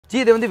G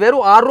இது வந்து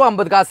வெறும் 6 ரூபாய்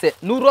 50 காசு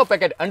 100 ரூபாய்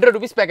பாக்கெட் 100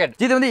 rupees பாக்கெட்.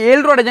 ஜி இது வந்து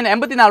 7 ரூபாய் டஜன்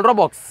 84 ரூபாய்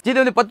பாக்ஸ். ஜி இது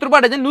வந்து 10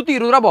 ரூபாய் டஜன்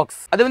 120 ரூபாய் பாக்ஸ்.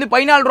 அது வந்து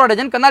 14 ரூபாய்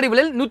டஜன் கண்ணாடி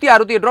விலையில்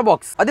 168 ரூபாய்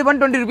பாக்ஸ். அது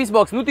 120 rupees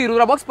பாக்ஸ் 120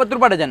 ரூபாய் பாக்ஸ் 10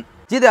 ரூபாய் டஜன்.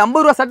 ஜி இது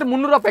 50 ரூபாய் செட்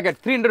 300 ரூபாய் பாக்கெட்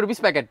 300 rupees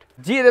பாக்கெட்.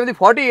 ஜி இது வந்து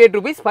 48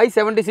 rupees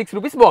 576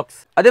 rupees பாக்ஸ்.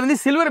 அது வந்து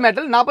சில்வர்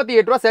மெட்டல்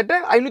 48 ரூபாய் செட்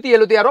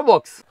 576 ரூபாய்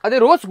பாக்ஸ். அது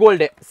ரோஸ்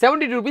கோல்ட்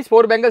 72 rupees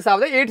 4 bangles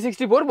ஆகுது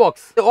 864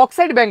 பாக்ஸ்.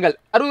 ஆக்சைடு பேங்கல்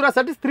 60 ரூபாய்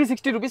செட்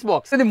 360 rupees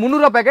பாக்ஸ். இது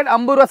 300 ரூபாய் பாக்கெட்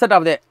 50 ரூபாய் செட்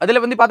ஆகுது.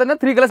 அதுல வந்து பார்த்தா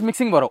 3 கலர்ஸ்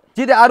மிக்சிங் வரும்.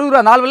 ஜி இது 60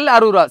 ரூபாய் 4 வெல்ல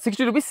 60 ரூபாய்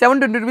 60 rupees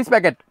 720 rupees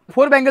பாக்கெட்.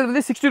 4 bangles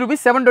வந்து 60 rupees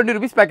 720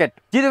 rupees பாக்கெட்.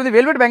 ஜி இது வந்து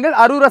வெல்வெட் பேங்கல்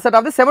 60 ரூபாய் செட்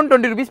ஆகுது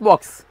 720 rupees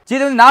பாக்ஸ். ஜி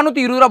இது வந்து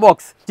 420 ரூபாய்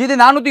பாக்ஸ். ஜி இது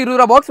 420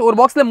 ரூபாய் பாக்ஸ். ஒரு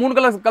பாக்ஸ்ல 3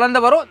 கலர்ஸ்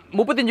கலந்த வரும்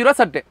 35 ரூபாய்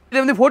செட்.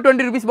 இது வந்து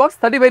 420 rupees box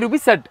 35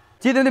 rupees set.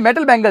 G இது வந்து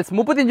மெட்டல் பேங்கல்ஸ்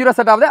 35 ரூபாய்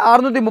செட் ஆகுது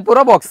 630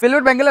 ரூபாய் box.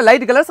 Velvet bangle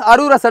light colours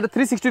 60 ரூபாய் set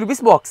 360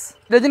 rupees box.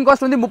 Dozen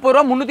cost வந்து 30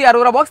 ரூபாய் 360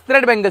 ரூபாய் பாக்ஸ்.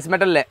 த்ரெட் பேங்கல்ஸ்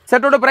மெட்டல்ல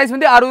செட்டோட பிரைஸ்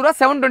வந்து 60 ரூபாய்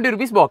 720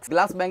 rupees box.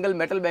 Class bangle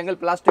metal bangle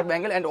plastic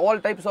bangle and all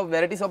types of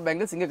varieties of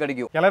bangles இங்க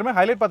கிடைக்கும். எல்லாரும்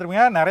ஹைலைட்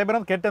பாத்துருப்பீங்க. நிறைய பேர்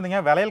வந்து கேட்டிருந்தீங்க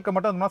விலைகளுக்கு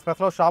மட்டும் இந்த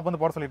ஸ்பெஷல் ஷாப்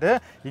வந்து போட சொல்லிட்டு.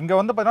 இங்க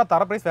வந்து பாத்தீங்கன்னா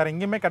தர பிரைஸ் வேற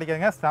எங்கேயுமே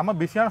கிடைக்காதுங்க. செம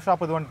பிஸியான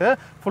ஷாப் இது வந்து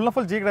ஃபுல் அண்ட்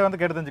ஃபுல் ஜி கடை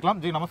வந்து கேட்டு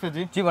தெரிஞ்சுக்கலாம். ஜி நமஸ்தே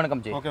ஜி. ஜி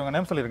வணக்கம் ஜி. ஓகே உங்க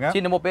நேம் சொல்லிருங்க.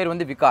 ஜி நம்ம பேர்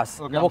வந்து விகாஸ்.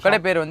 நம்ம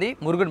கடை பேர் வந்து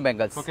முருகன்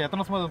பேங்கல்ஸ். ஓகே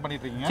எத்தனை வருஷமா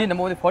பண்ணிட்டு இருக்கீங்க? ஜி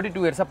நம்ம வந்து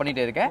 42 இயர்ஸா பண்ணிட்டே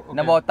இருக்கேன்.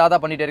 நம்ம தாத்தா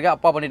பண்ணிட்டே இருக்கேன்,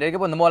 அப்பா பண்ணிட்டே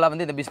இருக்கேன். இப்போ நம்மள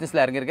வந்து இந்த பிசினஸ்ல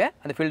இறங்கிருக்கேன்.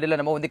 அந்த ஃபீல்ட்ல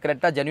நம்ம வந்து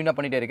கரெக்ட்டா ஜென்யூனா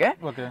பண்ணிட்டே இருக்கேன்.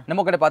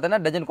 நம்ம கடை பார்த்தா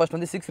டஜன் காஸ்ட்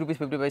வந்து 6 rupees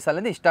 50 பைசால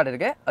இருந்து ஸ்டார்ட்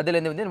இருக்கு. அதுல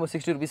இருந்து வந்து நம்ம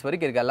 60 rupees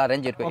வரைக்கும் இருக்கு. எல்லா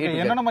ரேஞ்ச் இருக்கு. ஓகே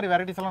என்னென்ன மாதிரி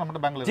வெரைட்டிஸ் எல்லாம்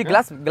நம்ம பேங்கல்ல இருக்கு?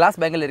 ஜி கிளாஸ்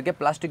பேங்கல் இருக்கு,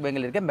 பிளாஸ்டிக்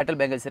பேங்கல் இருக்கு, மெட்டல்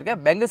பேங்கல்ஸ் இருக்கு.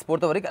 பேங்கல்ஸ்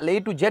பொறுத்த வரைக்கும் A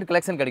to Z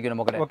கலெக்ஷன் கிடைக்கும்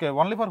நம்ம கடை. ஓகே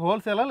ஒன்லி ஃபார்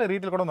ஹோல்சேல் இல்ல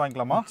ரீட்டைல் கூட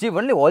வாங்கிக்கலாமா? G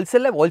only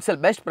wholesale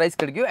best price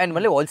கிடைக்கும். அண்ட்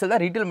ஒன்லி ஹோல்சேல்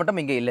தான், ரீட்டைல்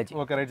மட்டும் இங்க இல்ல ஜி.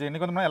 Okay right.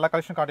 இன்னைக்கு வந்து எல்லா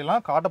கலெக்ஷன்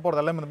காட்டிடலாம். காட்ட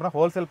போறது எல்லாம் வந்து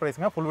ஹோல்சேல்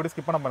பிரைஸ்ங்க. ஃபுல் வீடியோ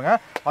ஸ்கிப் பண்ண பாருங்க.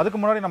 அதுக்கு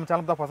முன்னாடி நம்ம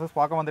சேனல் தான் ஃபர்ஸ்ட்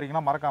பார்க்க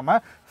வந்திருக்கீங்கன்னா மறக்காம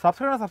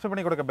சப்ஸ்கிரைப்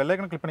பண்ணி கொடுக்க பெல்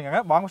ஐகானை கிளிக்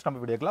பண்ணிக்கங்க. வாங்க நம்ம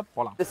வீடியோக்குள்ள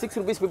போலாம். 6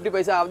 rupees 50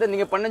 பைசா ஆகுது.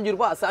 நீங்க 15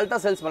 ரூபாய் அசால்ட்டா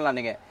சேல்ஸ் பண்ணலாம்.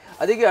 நீங்க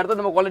அதுக்கு அடுத்து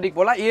நம்ம குவாலிட்டிக்கு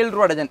போலாம். 7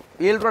 ரூபாய் டஜன்.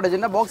 7 ரூபாய்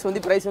டஜன் பாக்ஸ்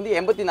வந்து பிரைஸ் வந்து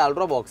 84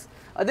 ரூபாய் பாக்ஸ்.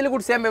 அதுல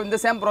கூட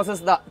சேம்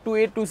ப்ராசஸ் தான்.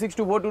 28 26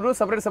 24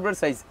 செப்பரேட்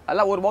சைஸ்.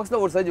 அல்ல ஒரு பாக்ஸ்ல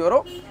ஒரு சைஸ்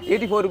வரும்.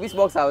 84 rupees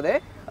பாக்ஸ் ஆகுது.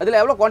 அதுல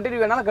எவ்வளவு குவாண்டிட்டி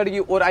வேணாலும்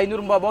கிடைக்கும். ஒரு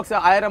 500 ரூபாய் box,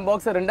 1000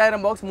 box,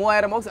 2000 box,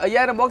 3000 box,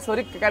 5000 box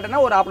வரைக்கும்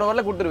கேட்டனா ஒரு half an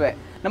hourல கொடுத்துருவேன்.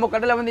 நம்ம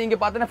கடையில வந்து இங்க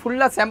பார்த்தா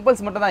ஃபுல்லா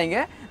சாம்பிள்ஸ் மட்டும் தான். இங்க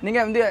நீங்க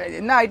வந்து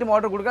என்ன ஐட்டம்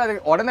ஆர்டர் கொடுக்க அது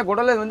உடனே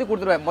குடல்ல வந்து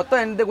கொடுத்துருவேன்.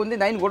 மொத்தம் எனக்கு வந்து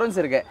 9 கோடன்ஸ்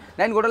இருக்கு.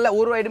 9 கோடன்ல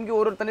ஒரு ஐட்டம்க்கு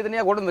ஒரு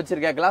தனித்தனியா கோடன்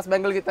வச்சிருக்கேன். கிளாஸ்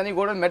பேங்கலுக்கு தனி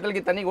கோடன்,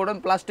 மெட்டலுக்கு தனி கோடன்,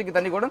 பிளாஸ்டிக்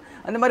தனி கோடன்,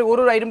 அந்த மாதிரி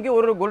ஒரு ஐட்டம்க்கு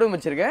ஒரு கோடன்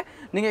வச்சிருக்கேன்.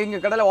 நீங்க இங்க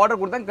கடையில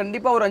ஆர்டர் கொடுத்தா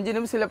கண்டிப்பா ஒரு 5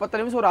 நிமிஷம் இல்ல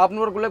 10 நிமிஷம் ஒரு half an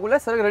hour குள்ள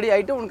சரக்கு ரெடி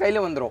ஆயிட்டு உங்க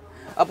கையில வந்துரும்.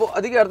 அப்போ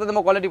அதுக்கு அடுத்து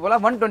நம்ம குவாலிட்டி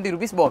போலாம். 120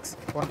 rupees பாக்ஸ்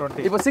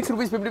 120. இப்போ 6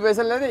 rupees 50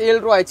 பைசால இருந்து 7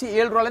 ரூபாய் ஆச்சு.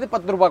 7 ரூபாயில இருந்து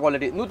 10 ரூபாய்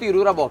குவாலிட்டி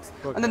 120 ரூபாய் பாக்ஸ்.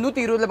 அந்த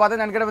 120ல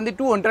பார்த்தா எனக்கு வந்து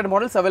 200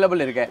 மாடல்ஸ்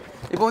அவைலபிள் இருக்கு.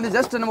 இப்போ வந்து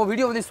ஜஸ்ட் நம்ம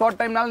வீடியோ வந்து ஷார்ட்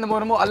டைம்னால நம்ம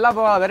ரொம்ப எல்லா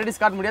வெரைட்டிஸ்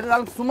காட்ட முடியாது.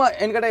 அதனால சும்மா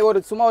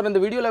என்கிட்ட சும்மா ஒரு இந்த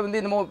வீடியோல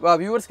வந்து நம்ம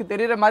வியூவர்ஸ்க்கு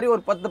தெரியற மாதிரி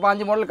ஒரு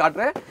 10-15 மாடல்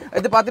காட்டுறேன்.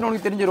 இது பார்த்து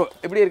உங்களுக்கு தெரிஞ்சிரும்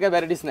எப்படி இருக்க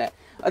வெரைட்டிஸ்னு.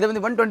 அது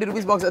வந்து 120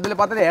 rupees பாக்ஸ். அதுல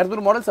பார்த்தா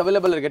 200 மாடல்ஸ்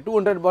அவைலபிள் இருக்கு.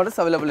 200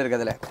 மாடல்ஸ் அவைலபிள்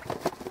இருக்கு.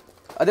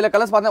 அதுல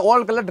கலர்ஸ் பார்த்தா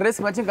all colour dress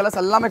matching colours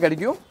எல்லாமே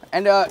கிடைக்கும்.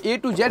 And A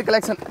to Z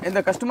collection. இந்த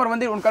கஸ்டமர்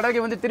வந்து உங்க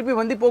கடைக்கு வந்து திருப்பி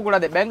வந்து போக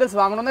கூடாது. பேங்கல்ஸ்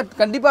வாங்கணும்னா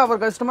கண்டிப்பா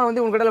அவர் கஸ்டமர்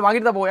வந்து உங்க கடையில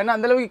வாங்கிட்டு தான் போகும். ஏன்னா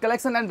அந்த அளவுக்கு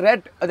கலெக்ஷன் அண்ட்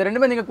ரேட் அது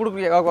ரெண்டுமே நீங்க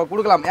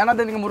கொடுக்கலாம். ஏன்னா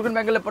நீங்க முருகன்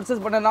பேங்கல்ல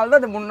பர்ச்சேஸ் பண்ணனால தான்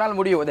அது 3 நாள்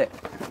முடியும்.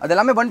 அது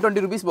எல்லாமே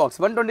 120 rupees பாக்ஸ்.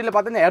 120ல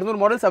பார்த்தா 200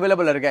 மாடல்ஸ்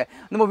அவைலபிள் இருக்கு.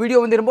 நம்ம வீடியோ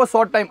வந்து ரொம்ப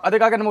ஷார்ட் டைம்.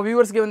 அதுக்காக நம்ம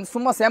வியூவர்ஸ்க்கு வந்து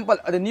சும்மா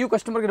சாம்பிள். அது நியூ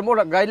கஸ்டமருக்கு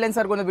ரொம்ப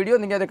கைட்லைன்ஸா இருக்கும் அந்த வீடியோ.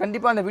 நீங்க அதை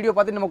கண்டிப்பா அந்த வீடியோ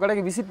பார்த்து நம்ம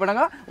கடைக்கு விசிட்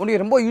பண்ணுங்க.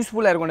 உங்களுக்கு ரொம்ப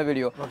யூஸ்ஃபுல்லா இருக்கும் அந்த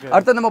வீடியோ.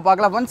 அடுத்து நம்ம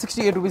பார்க்கலாம்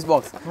 168 rupees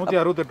பாக்ஸ்.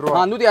 168 ரூபாய்.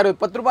 160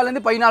 10 ரூபாயில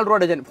இருந்து 14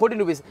 ரூபாய் டஜன் 14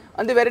 rupees.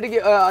 அந்த வெரைட்டிக்கு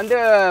அந்த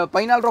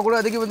 14 ரூபாய் கூட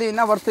அதுக்கு வந்து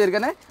என்ன வர்த்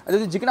இருக்குன்னு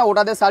அது ஜிக்னா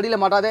ஓட்டாதே சாடியில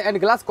மாட்டாதே. அண்ட்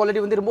கிளாஸ்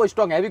குவாலிட்டி வந்து ரொம்ப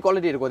ஸ்ட்ராங் ஹெவி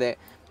குவாலிட்டி இருக்கும்.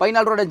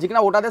 14 ரூபாய்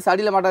ஜிக்னா ஓட்டாதே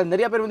சாடியில மாட்டாதே.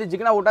 நிறைய பேர் வந்து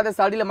ஜிக்னா ஓட்டாதே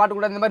சாடியில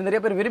மாட்டக்கூடாது இந்த மாதிரி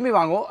நிறைய பேர் விரும்பி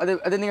வாங்குவோம்.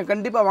 அது நீங்க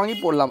கண்டிப்பா வாங்கி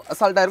போடலாம்.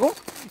 அசால்ட்டா இருக்கும்.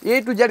 A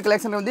to Z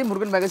கலெக்ஷன் வந்து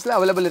முருகன் பேங்கல்ஸ்ல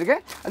அவைலபிள் இருக்கு.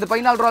 அந்த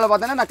 14 ரூபாயில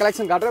பார்த்தா நான்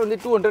கலெக்ஷன் காட்டுறேன். வந்து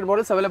 200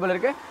 மாடல்ஸ் அவைலபிள்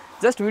இருக்கு.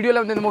 ஜஸ்ட்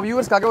வீடியோல வந்து நம்ம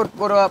வியூவர்ஸ்க்காக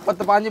ஒரு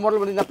 10-15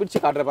 மாடல் வந்து நான்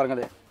பிரிச்சு காட்டுறேன்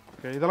பாருங்க.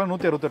 ஓகே இதெல்லாம்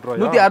 168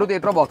 ரூபாய்.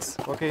 168 ரூபாய் பாக்ஸ்.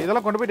 ஓகே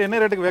இதெல்லாம் கொண்டு போய்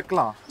என்ன ரேட்டுக்கு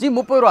வைக்கலாம்? ஜி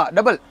 30 ரூபாய்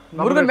டபுள்.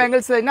 முருகன்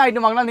பேங்கல்ஸ்ல என்ன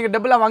ஐட்டம் வாங்கினா நீங்க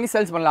டபுளா வாங்கி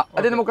சேல்ஸ் பண்ணலாம்.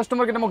 அது நம்ம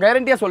கஸ்டமருக்கு நம்ம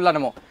கேரண்டியா சொல்லலாம்.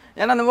 நம்ம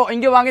ஏன்னா நம்ம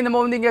இங்க வாங்கி நம்ம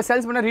வந்து இங்க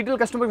சேல்ஸ் பண்ண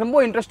ரீட்டைல் கஸ்டமருக்கு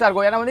ரொம்ப இன்ட்ரெஸ்டா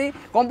இருக்கும். ஏன்னா வந்து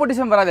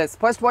காம்படிஷன் வராது.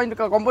 ஃபர்ஸ்ட் பாயிண்ட்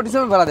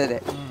காம்படிஷன் வராது.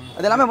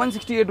 அது எல்லாமே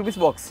 168 rupees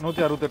பாக்ஸ்.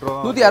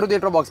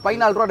 168 ரூபாய் பாக்ஸ்.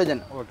 14 ரூபாய்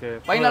டஜன். ஓகே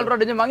 14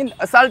 ரூபாய் டஜன் வாங்கி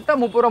அசால்ட்டா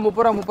 30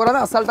 ரூபாய்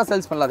தான் அசால்ட்டா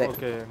சேல்ஸ் பண்ணலாதே.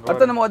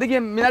 அடுத்து நம்ம அதுக்கு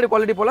முன்னாடி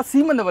குவாலிட்டி போல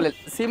சீமந்த வலல்.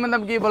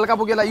 சீமந்தம்க்கு பல்கா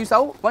போகல யூஸ்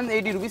ஆகும்.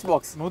 180 rupees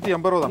பாக்ஸ்.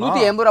 180 ரூபாய்.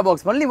 180 ரூபாய்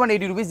பாக்ஸ். only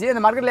 180 rupees.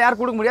 இந்த மார்க்கெட்ல யார்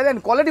கொடுக்க முடியாது.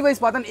 அண்ட் குவாலிட்டி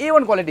வைஸ் பார்த்தா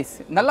A1 குவாலிட்டிஸ்.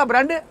 நல்ல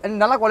பிராண்ட் அண்ட்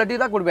நல்ல குவாலிட்டி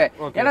தான் கொடுப்பேன்.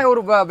 ஏன்னா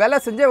ஒரு வேலை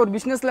செஞ்ச ஒரு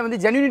பிசினஸ்ல வந்து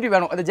ஜென்யூனிட்டி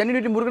வேணும். அந்த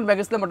ஜென்யூனிட்டி முருகன்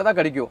பேங்கல்ஸ்ல மட்டும் தான்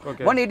கிடைக்கும்.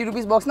 180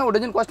 rupees பாக்ஸ்னா ஒரு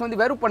டஜன் காஸ்ட்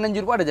வந்து வெறும்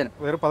 15 ரூபாய் டஜன்.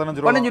 வெறும்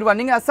 15 ரூபாய்.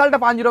 நீங்க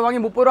அசால்ட்டா 5 ரூபாய்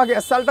வாங்கி 30 ரூபாய்க்கு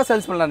அசால்ட்டா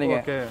சேல்ஸ் பண்ணலாம் நீங்க.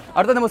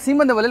 அடுத்து நம்ம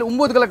சீமந்த வலல்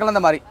 9 கலர்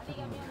கலந்த மாதிரி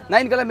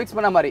 9 கலர் மிக்ஸ்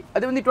பண்ண மாதிரி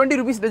அது வந்து 20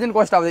 rupees டஜன்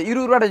காஸ்ட் ஆகுது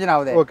 20 ரூபாய் டஜன்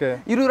ஆகுது ஓகே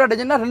 20 ரூபாய்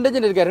டஜன்னா 2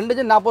 டஜன் இருக்கு 2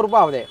 டஜன் 40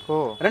 ரூபாய் ஆகுது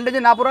 2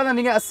 டஜன் 40 ரூபாய்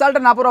நீங்க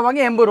அசால்ட்டா 40 ரூபாய்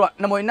வாங்கி 80 ரூபாய்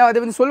நம்ம என்ன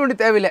அது வந்து சொல்ல வேண்டிய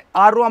தேவையில்லை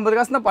 6 ரூபாய் 50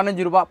 காசுனா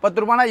 15 ரூபாய்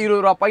 10 ரூபாய்னா 20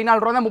 ரூபாய்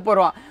 14 ரூபாய்னா 30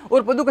 ரூபாய்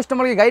ஒரு புது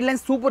கஸ்டமருக்கு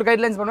கைட்லைன்ஸ் சூப்பர்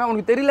கைட்லைன்ஸ் பண்ணுவேன்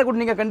உங்களுக்கு தெரியல கூட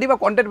நீங்க கண்டிப்பா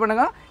கான்டாக்ட்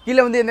பண்ணுங்க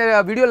கீழே வந்து இந்த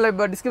வீடியோல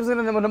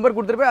டிஸ்கிரிப்ஷன்ல நம்ம நம்பர்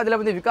கொடுத்துருப்பேன் அதுல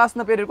வந்து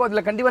விகாஸ்ன பேர் இருக்கும்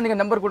அதுல கண்டிப்பா நீங்க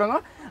நம்பர் கொடுங்க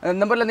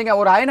நம்பர்ல நீங்க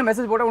ஒரு ஆயிரம்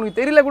மெசேஜ் போட்டா உங்களுக்கு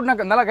தெரியல கூட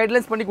நான் நல்லா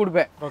கைட்லைன்ஸ் பண்ணி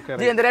கொடுப்பேன்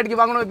ஜி இந்த ரேட்க்கு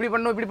வாங்கணும் இப்படி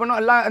பண்ணணும்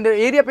எல்லாம் அந்த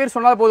ஏரியா பேர்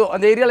சொன்னா போதும்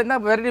அந்த ஏரியால இருந்தா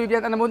வெரைட்டி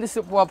வித்தியாசம் நம்ம வந்து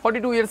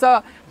 42 இயர்ஸா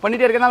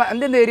பண்ணிட்டே இருக்கனால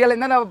அந்த ஏரியால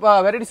இருந்தா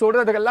நான் வெரைட்டி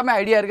சொல்றது அதுக்கு எல்லாமே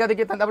ஐடியா இருக்கு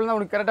அதுக்கு தந்தாப்புல நான்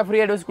உங்களுக்கு கரெக்ட்டா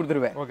ஃப்ரீ அட்வைஸ்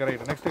கொடுத்துருவேன் ஓகே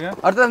ரைட் நெக்ஸ்ட்ங்க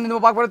அடுத்து வந்து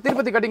நம்ம பார்க்க போறது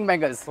Tirupati cutting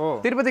bangles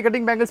Tirupati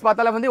cutting bangles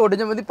பார்த்தால வந்து ஒரு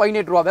டஜன் வந்து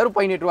 18 ரூபாய் வெறும்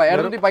 18 ரூபாய்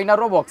 216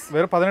 ரூபாய் பாக்ஸ்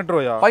வெறும் 18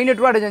 ரூபாயா 18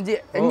 ரூபாய் டஜன் ஜி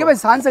எங்கமே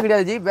சான்ஸ்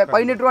கிடையாது ஜி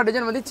 18 ரூபாய்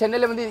டஜன் வந்து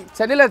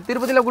சென்னையில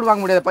திருப்பதில கூட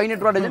வாங்க முடியாது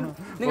 18 ரூபாய் டஜன்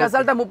நீங்க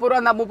அசால்ட்டா 30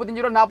 ரூபாய்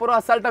 35 ரூபாய் 40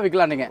 ரூபாய் அசால்ட்டா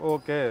விக்கலாம் நீங்க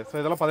ஓகே சோ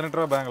இதெல்லாம் 18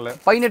 ரூபாய் பேங்க்ல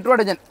 18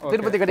 ரூபாய் டஜன்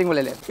திருப்பதி கட்டிங்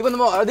வலையில இப்போ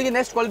நம்ம அதுக்கு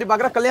நெக்ஸ்ட் குவாலிட்டி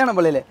பார்க்கற கல்யாண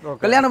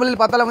வலையில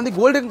பார்த்தால வந்து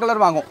கோல்டன்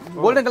கலர் வாங்கும்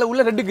கோல்டன் கலர்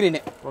உள்ள ரெட் கிரீன்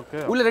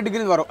உள்ள ரெட்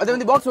கிரீன் வரும் அது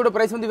வந்து பாக்ஸோட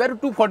பிரைஸ் வந்து வெறும்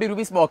 240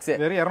 ரூபீஸ் பாக்ஸ்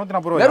வெறும்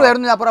 240 ரூபாய்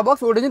வெறும் 240 ரூபாய்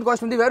பாக்ஸ் ஒரு டஜன்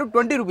காஸ்ட் வந்து வெறும்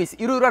 20 ரூபீஸ்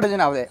 20 ரூபாய்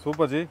டஜன் ஆகுது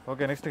சூப்பர் ஜி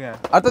ஓகே நெக்ஸ்ட்ங்க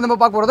அடுத்து நம்ம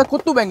பார்க்க போறது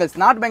கொத்து பேங்கிள்ஸ்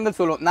நாட் பேங்கிள்ஸ்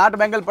சொல்லுவோம் நாட்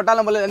பேங்கிள்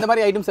பட்டாளம் இந்த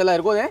மாதிரி ஐட்டம்ஸ் எல்லாம்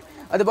இருக்கும்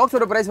அது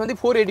பாக்ஸோட பிரைஸ் வந்து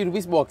 480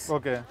 ரூபீஸ் பாக்ஸ்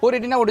ஓகே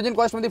 480 னா ஒரு டஜன்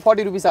காஸ்ட் வந்து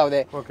 40 ரூபீஸ் ஆகுது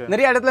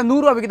நிறைய இடத்துல 100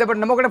 ரூபாய் விக்குது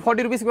பட் நம்ம கூட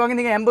 40 ரூபீஸ்க்கு வாங்கி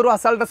நீங்க 80 ரூபாய்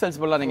அசால்ட்டா சேல்ஸ்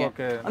பண்ணலாம் நீங்க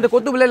அந்த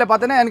கொத்து பிள்ளைல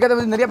பார்த்தா எனக்கு அது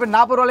வந்து நிறைய பேர்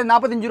 40 ரூபாயில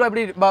 45 ரூபாய்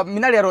இப்படி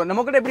முன்னாடி வரும்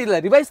நம்ம கூட எப்படி இல்ல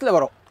ரிவைஸ்ல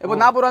வரும் இப்போ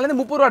 40 ரூபாயில இருந்து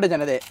 30 ரூபாய்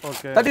டஜன் அது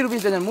 30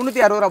 ரூபீஸ் டஜன்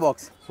 360 ரூபாய்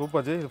பாக்ஸ்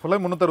சூப்பர் ஜி ஃபுல்லா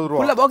 360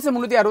 ரூபாய் ஃபுல்லா பாக்ஸ்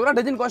 360 ரூபாய்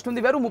டஜன் காஸ்ட்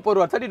வந்து வெறும் 30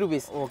 ரூபாய் 30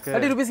 ரூபீஸ்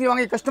 30 ரூபீஸ்க்கு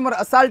வாங்கி கஸ்டமர்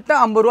அசால்ட்டா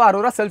 50 ரூபாய்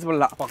 60 ரூபாய் சேல்ஸ்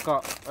பண்ணலாம் பக்கா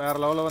வேற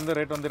லெவல்ல வந்து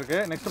ரேட் வந்திருக்கு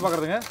நெக்ஸ்ட்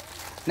பார்க்கறதுங்க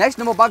நெக்ஸ்ட்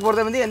நம்ம பார்க்க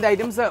போறது வந்து இந்த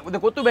ஐட்டம்ஸ் இந்த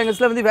கொத்து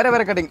பேங்கிள்ஸ்ல வந்து வேற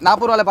வேற கட்டிங்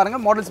 40 ரூபாயில பாருங்க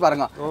மாடல்ஸ்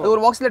பாருங்க ஒரு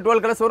பாக்ஸ்ல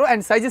 12 கலர்ஸ் வரும்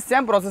and sizes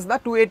சேம் process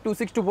தான் 28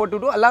 26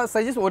 2422 எல்லா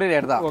சைஸஸ் ஒரே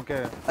ரேட் தான் ஓகே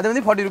அது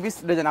வந்து 40 ரூபீஸ்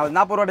டஜன் ஆகுது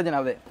 40 ரூபாய் டஜன்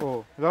ஆகுது ஓ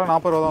இதெல்லாம்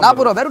 40 ரூபாய் தான்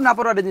 40 ரூபாய் வெறும்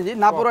 40 ரூபாய் டஜன் ஜி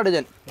 40 ரூபாய்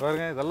டஜன்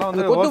பாருங்க இதெல்லாம்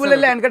வந்து கொத்து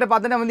பிள்ளைல என்கிட்ட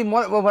பார்த்தா வந்து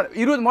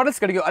 20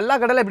 மாடல்ஸ் கிடைக்கும் எல்லா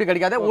கடையில இப்படி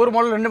கிடைக்காது ஒரு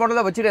மாடல் ரெண்டு மாடல்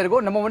தான் வச்சிட்டே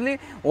இருக்கும் நம்ம ஒன்லி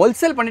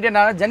ஹோல்சேல்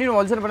பண்ணிட்டேனா ஜெனியூன்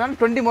ஹோல்சேல் பண்ணா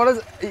 20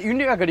 மாடல்ஸ்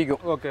யூனிக்கா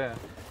கிடைக்கும் ஓகே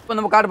இப்போ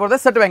நம்ம காட்ட போறது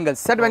set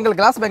bangle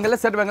class பேங்கிள்ல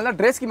set பேங்கிள்ல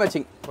ட்ரெஸ்க்கு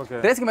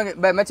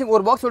matching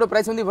ஒரு பாக்ஸோட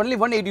பிரைஸ் வந்து only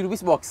 180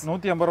 ரூபீஸ் பாக்ஸ்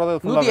 180 ரூபாய்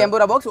 180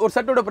 ரூபாய் பாக்ஸ் ஒரு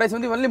செட்டோட பிரைஸ்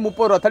வந்து only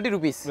 30 ரூபாய் 30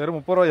 ரூபீஸ் வெறும்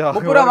 30 ரூபாயா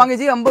 30 ரூபாய் வாங்கி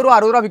ஜி 50 ரூபாய்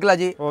 60 ரூபாய் விக்கலாம்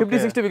ஜி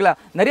 50 60 விக்கலாம்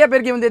நிறைய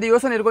பேருக்கு வந்து இது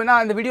யோசனை இருக்கும்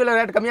நான் இந்த வீடியோல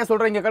ரேட் கம்மியா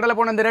சொல்றேன் இங்க கடையில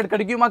போனா இந்த ரேட்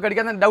கிடைக்குமா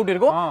கிடைக்காதுன்னு டவுட்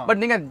இருக்கும்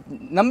பட் நீங்க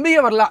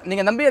நம்பியே வரலாம்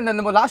நீங்க நம்பி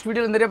இந்த லாஸ்ட்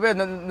வீடியோல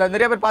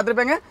நிறைய பேர்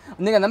பார்த்திருப்பீங்க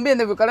நீங்க நம்பி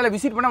இந்த கடையில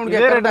விசிட் பண்ணா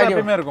உங்களுக்கு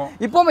கரெக்ட்டா இருக்கும்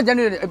இப்போமே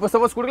ஜெனுவன் இப்போ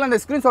சப்போஸ் கொடுக்கலாம்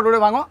அந்த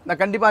ஸ்கிரீன்ஷாட்டோட வாங்க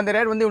நான் கண்டிப்பா அந்த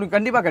ரேட் வந்து உங்களுக்கு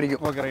கண்டிப்பா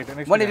கிடைக்கும் okay right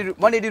next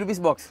 180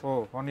 rupees box ஓ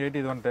 180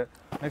 இது வந்து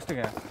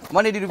நெக்ஸ்ட்ங்க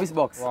 180 rupees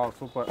box wow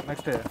super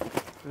next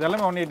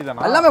இதெல்லாம் 180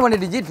 தானா எல்லாமே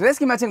 180 ஜி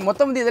ட்ரெஸ்க்கு மேட்சிங்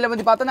மொத்தம் வந்து இதெல்லாம்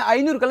வந்து பார்த்தா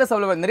 500 கலர்ஸ்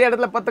அவைலபிள் நிறைய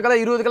இடத்துல 10 கலர்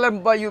 20 கலர்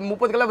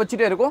 30 கலர்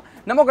வச்சிட்டே இருக்கும்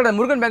நம்ம கூட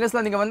முருகன்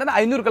பேங்கல்ஸ்ல நீங்க வந்து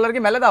 500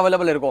 கலருக்கு மேல தான்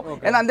அவைலபிள் இருக்கும்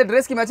ஏன்னா அந்த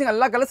ட்ரெஸ்க்கு மேட்சிங்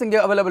எல்லா கலர்ஸ் இங்க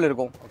அவைலபிள்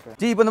இருக்கும்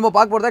ஜி இப்போ நம்ம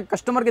பார்க்க போறது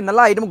கஸ்டமருக்கு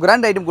நல்ல ஐட்டம்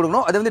கிராண்ட் ஐட்டம்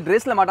கொடுக்கணும் அது வந்து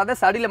ட்ரெஸ்ல மாட்டாத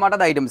சாடில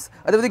மாட்டாத ஐட்டம்ஸ்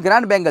அது வந்து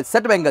கிராண்ட் பேங்கல்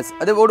செட் பேங்கல்ஸ்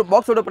அது ஒரு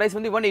பாக்ஸோட பிரைஸ்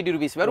வந்து 180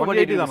 ரூபீஸ் வெறும்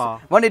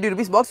 180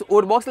 ரூபீஸ் பாக்ஸ்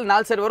ஒரு பாக்ஸ்ல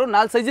 4 செட் வரும்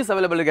 4 சைஸஸ்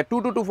அவைலபிள் இருக்கு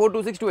 2 2 4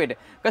 2 6 2 8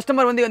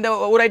 கஸ்டமர் வந்து இந்த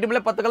ஒரு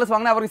ஐட்டம்ல 10 கலர்ஸ்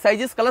வாங்குனா அவருக்கு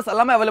சைஸஸ் கலர்ஸ்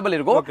எல்லாமே அவைலபிள்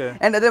இருக்கும்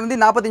and அது வந்து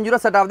 45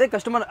 ரூபாய் செட் ஆகுது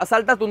கஸ்டமர்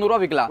அசால்ட்டா 90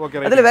 ரூபாய் விக்கலாம்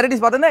அதுல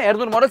வெரைட்டிஸ் பார்த்தா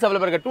 200 மாடல்ஸ்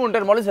அவைலபிள் இருக்கு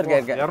 200 மாடல்ஸ் இருக்கு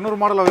 200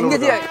 மாடல் அவைலபிள்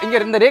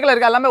இங்க இந்த ரேக்ல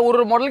இருக்க எல்லாமே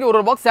ஒரு மாடலுக்கு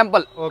ஒரு பாக்ஸ்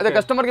சாம்பிள் அந்த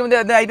கஸ்டமருக்கு வந்து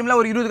அந்த ஐட்டம்ல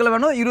ஒரு 20 கலர்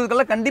வேணும் 20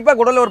 கலர் கண்டிப்பா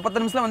கூடல ஒரு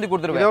 10 நிமிஷத்துல வந்து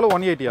கொடுத்துருவேன் எவ்வளவு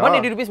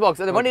 180 ரூபீஸ்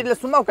பாக்ஸ் அது 180 ல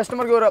சும்மா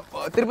கஸ்டமருக்கு ஒரு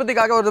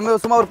திருப்பதிக்காக ஒரு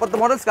சும்மா ஒரு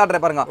 10 மாடல்ஸ்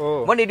காட்றேன் பாருங்க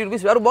 180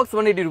 ரூபீஸ் வேற box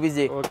 180 rupees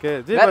G okay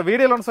G இப்ப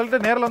வீடியோல வந்து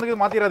சொல்லிட்டு நேர்ல வந்து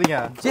மாத்திராதீங்க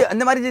ஜி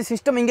அந்த மாதிரி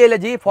சிஸ்டம் இங்க இல்ல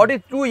ஜி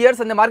 42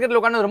 இயர்ஸ் அந்த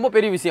மார்க்கெட்ல உட்கார்ந்து ரொம்ப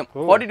பெரிய விஷயம்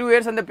 42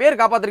 இயர்ஸ் அந்த பேர்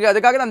காப்பாத்திருக்கு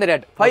அதுக்காக தான் அந்த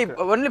ரேட்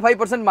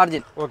 5%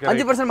 மார்ஜின்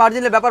 5%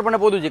 மார்ஜின்ல வியாபாரம் பண்ண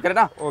போதும் ஜி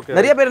கரெக்ட்டா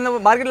நிறைய பேர் இந்த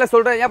மார்க்கெட்ல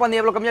சொல்றேன் ஏன் பண்ணி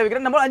எவ்வளவு கம்மியா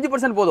விக்கிறேன் நம்ம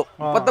 5% போதும்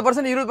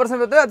 10%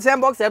 20% வித்து அது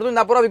சேம் பாக்ஸ்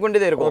 240 ரூபாய்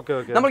விக்கொண்டே இருக்கும்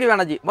நமக்கு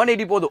வேணாம் ஜி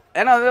 180 போதும்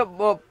ஏன்னா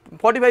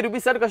 45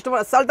 ரூபீஸ் சார்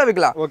கஸ்டமர் அசால்ட்டா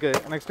விக்கலாம் ஓகே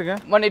நெக்ஸ்ட்ங்க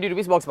 180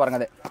 ரூபீஸ் பாக்ஸ் பாருங்க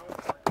அது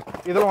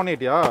இதெல்லாம்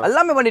 180யா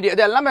எல்லாமே 180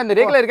 அது எல்லாமே அந்த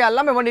ரேக்ல இருக்க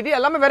எல்லாமே 180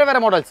 எல்லாமே வேற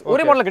மாடல்ஸ்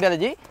ஒரே மாடல் கிடையாது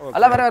ஜி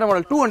எல்லாம் வேற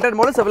மாடல் 200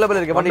 மாடல்ஸ் அவேலபிள்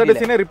இருக்கு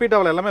 180 ல ரிப்பீட்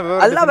ஆவல எல்லாமே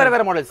எல்லாம்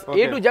வேற மாடல்ஸ்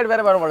A to Z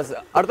வேற மாடல்ஸ்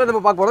அடுத்து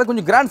நம்ம பார்க்க போறது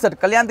கொஞ்சம் கிராண்ட் செட்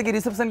கல்யாணத்துக்கு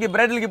ரிசெப்ஷனுக்கு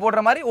பிரைடலுக்கு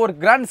போடுற மாதிரி ஒரு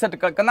கிராண்ட் செட்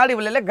கண்ணாடி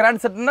விலையில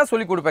கிராண்ட் செட்னா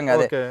சொல்லி கொடுப்பேங்க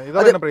அது ஓகே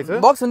இதெல்லாம் என்ன பிரைஸ்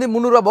பாக்ஸ் வந்து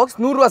 300 ரூபாய் பாக்ஸ்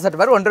 100 ரூபாய் செட்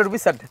வேற 100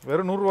 ரூபாய் செட்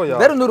வேற 100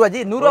 ரூபாயா வேற 100 ரூபாய்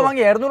ஜி 100 ரூபாய்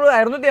வாங்கி 200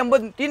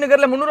 280 டி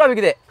நகர்ல 300 ரூபாய்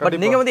விக்குதே பட்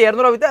நீங்க வந்து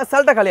 200 ரூபாய் வித்தா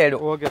அசால்ட்டா காலி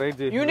ஆயிடும் okay right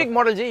G unique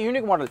model G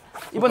unique model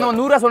இப்போ நம்ம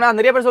 100 ரூபாய் சொன்னா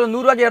நிறைய பேர் சொல்ல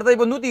 100 ரூபாய்க்கு எடுத்தா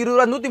இப்போ 120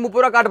 ரூபாய் 130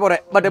 ரூபாய் காட்ட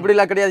போறேன் பட் எப்படி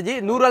இல்ல கிடையாது ஜி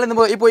 100 ரூபாயில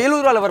இருந்து இப்போ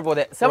 70 ரூபாயில வர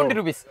போகுது 70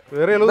 ரூபீஸ்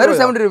வேற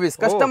 70 ரூபீஸ்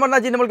கஸ்டமர்னா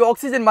ஜி நமக்கு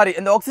ஆக்ஸிஜன் மாதிரி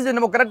இந்த ஆக்ஸிஜன்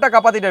நம்ம கரெக்ட்டா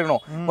காப்பாத்திட்டே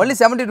இருக்கணும் only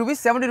 70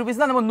 ரூபீஸ்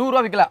தான் நம்ம 100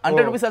 ரூபாய் விக்கலாம்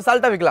 100 ரூபீஸ்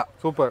அசால்ட்டா விக்கலாம்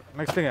சூப்பர்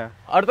நெக்ஸ்ட்ங்க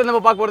அடுத்து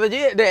நம்ம பார்க்க போறது ஜி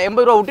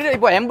 80 ரூபாய் விட்டு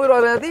இப்போ 80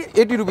 ரூபாய்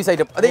 80 ரூபீஸ்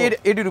ஐட்டம் அது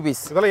 80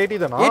 ரூபீஸ் இதெல்லாம்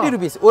 80 தானா 80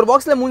 ரூபீஸ் ஒரு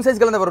பாக்ஸ்ல மூணு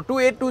சைஸ் கலந்து வரும்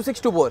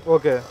 282624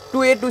 ஓகே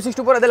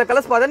 282624 அதல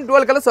கலர்ஸ் பாத்தா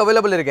 12 கலர்ஸ்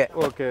அவேலபிள் இருக்கு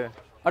ஓகே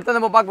அடுத்து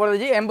நம்ம பார்க்க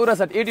போறது ஜி 80 ரூபாய்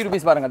செட் 80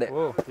 ரூபீஸ் பாருங்க அது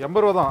ஓ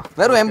 80 ரூபாய் தான்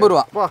வெறும் 80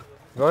 ரூபாய் வா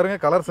பாருங்க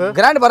கலர்ஸ்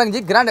கிராண்ட் பாருங்க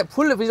G grand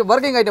full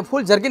working item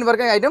full jerkin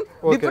working item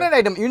different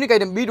item unique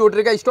item beat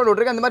ஓட்ரிக்கா stone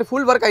ஓட்ரிக்கா அந்த மாதிரி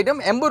ஃபுல் வர்க் ஐட்டம்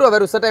 80 ரூபாய்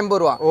வரும் செட் 80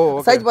 ரூபாய்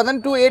சைஸ் பார்த்தா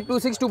 28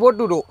 26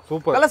 24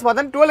 22 கலர்ஸ்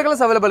பார்த்தா 12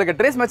 கலர்ஸ் அவேலபிள் இருக்கு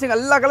ட்ரேஸ் மேட்சிங்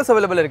எல்லா கலர்ஸ்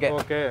அவேலபிள் இருக்கு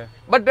ஓகே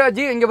பட்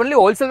ஜி இங்க ஒன்லி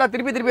ஹோல்சேல் தான்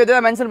திருப்பி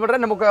எதை மென்ஷன்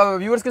பண்றேன் நமக்கு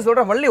வியூவர்ஸ்க்கு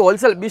சொல்றேன் ஒன்லி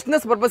ஹோல்சேல்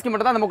பிசினஸ் பர்பஸ்க்கு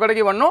மட்டும் தான் நம்ம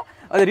கடைக்கு வரணும்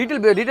அது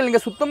ரீட்டைல்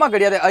இங்க சுத்தமா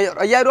கிடையாது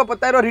 5000 ரூபாய்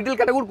 10000 ரூபாய் ரீட்டைல்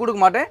கடை கூட கொடுக்க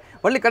மாட்டேன்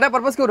ஒன்லி கடை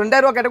பர்பஸ்க்கு ஒரு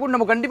 2000 ரூபாய் கடை கூட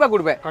நம்ம கண்டிப்பா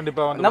கொடுப்பேன்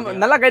கண்டிப்பா நம்ம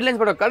நல்லா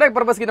கைட்லைன்ஸ் போடுறோம் கடை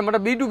பர்பஸ்க்கு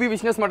நம்ம B2B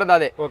பிசினஸ் மட்டும் தான்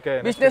அது ஓகே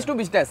பிசினஸ் டு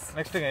பிசினஸ்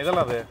நெக்ஸ்ட்ங்க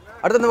இதெல்லாம் அது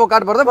அடுத்து நம்ம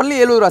கார்டு போறது ஒன்லி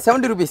 70 ரூபாய்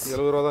 70 ரூபீஸ்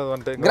 70 ரூபாய் தான்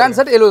வந்து கிராண்ட்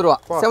செட் 70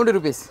 ரூபாய் 70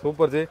 ரூபீஸ்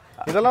சூப்பர் ஜி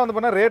இதெல்லாம் வந்து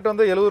பண்ணா ரேட்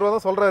வந்து 70 ரூபாய்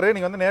தான் சொல்றாரு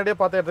நீங்க வந்து நேரடியா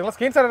பார்த்து எடுத்துக்கலாம்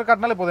ஸ்கிரீன்ஷாட்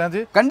காட்டினாலே போதும்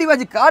ஜி கண்டிப்பா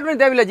ஜி கார்டு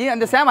தேவையில்லை ஜி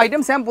அந்த சேம்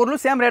ஐட்டம் சேம்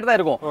பொருள் சேம் ரேட் தான்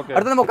இருக்கும்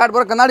அடுத்து நம்ம கார்டு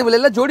போற கண்ணாடி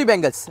விலையில ஜோடி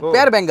பேங்கிள்ஸ்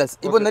பேர் பேங்கிள்ஸ்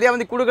இப்போ நிறைய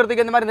வந்து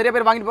கொடுக்கிறதுக்கு இந்த மாதிரி நிறைய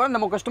பேர் வாங்கிட்டு போறாங்க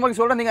நம்ம கஸ்டமருக்கு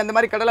சொல்றோம் நீங்க அந்த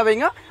மாதிரி கடலை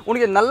வைங்க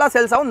உங்களுக்கு நல்லா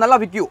சேல்ஸ் ஆகும் நல்லா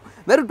விக்கும்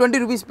வெறும்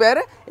 20 ரூபீஸ்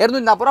பேர்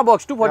 240 ரூபாய்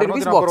பாக்ஸ் 240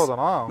 ரூபீஸ் பாக்ஸ்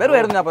வெறும்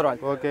 240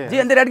 ரூபாய்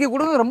ஜி அந்த ரேட்டுக்கு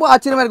கொடுக்கிறது ரொம்ப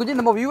ஆச்சரியமா இருக்கு ஜி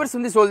நம்ம வியூவர்ஸ்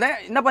வந்து சொல்றேன்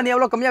என்ன பண்ணி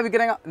எவ்வளவு கம்மியா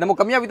விக்கிறாங்க நம்ம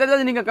கம்மியா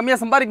வித்தா நீங்க கம்மியா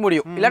சம்பாதிக்க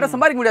முடியும் இல்லாட்ட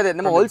சம்பாதிக்க முடியாது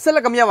நம்ம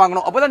ஹோல்சேல்ல கம்மியா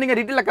வாங்கணும் அப்பதான் நீங்க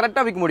ரீட்டைல்ல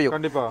கரெக்ட்டா விக்க முடியும்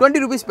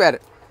 20 ரூபீஸ் பேர்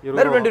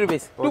வெறும் 20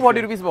 ரூபீஸ்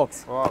 240 ரூபீஸ்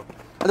பாக்ஸ்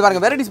அது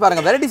பாருங்க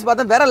வெரைட்டிஸ்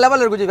பார்த்தா வேற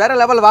லெவல் இருக்கு வேற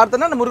லெவல்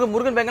வார்த்தைனா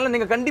முருகன் பேங்கல்ல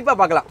நீங்க கண்டிப்பா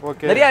பார்க்கலாம்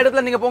நிறைய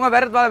இடத்துல நீங்க போங்க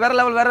வேற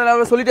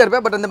லெவல் சொல்லிட்டே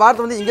இருப்பேன் பட் இந்த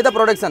வார்த்தை வந்து இங்க தான்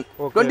ப்ரொடக்ஷன்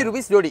 20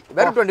 ரூபீஸ் ஜோடி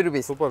வெறும் 20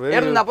 ரூபீஸ்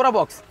 240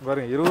 பாக்ஸ்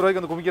பாருங்க 20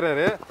 ரூபாய்க்கு வந்து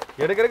குமிக்கிறாரு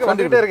எடுக்கறதுக்கு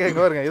வந்துட்டே இருக்கு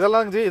இங்க பாருங்க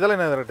இதெல்லாம் ஜி இதெல்லாம்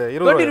என்ன ரேட்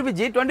 20 ரூபீஸ்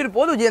ஜி 20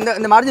 போதும் ஜி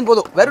இந்த மார்ஜின்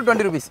போதும் வெறும்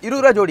 20 ரூபீஸ்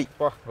 20 ரூபாய் ஜோடி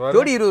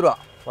 20 ரூபாய்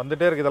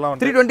வந்துட்டே இருக்கு இதெல்லாம்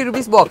 320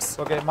 ரூபீஸ் பாக்ஸ்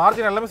ஓகே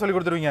மார்ஜின் எல்லாமே சொல்லி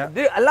கொடுத்துருவீங்க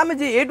இது எல்லாமே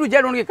ஜி A to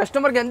Z உங்களுக்கு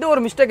கஸ்டமருக்கு எந்த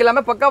ஒரு மிஸ்டேக்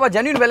இல்லாம பக்காவா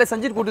ஜெனுயின் வேலை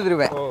செஞ்சு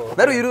கொடுத்துருவேன்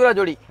வெறும் 20 ரூபாய்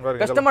ஜோடி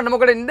கஸ்டமர் நம்ம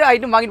கூட இந்த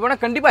ஐட்டம் வாங்கிட்டு போனா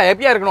கண்டிப்பா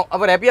ஹேப்பியா இருக்கணும்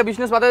அவர் ஹேப்பியா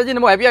பிசினஸ் பார்த்தா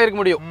நம்ம ஹேப்பியா இருக்க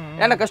முடியும்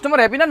ஏன்னா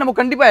கஸ்டமர் ஹேப்பினா நம்ம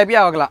கண்டிப்பா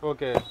ஹேப்பியா ஆகலாம்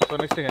ஓகே சோ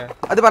நெக்ஸ்ட்ங்க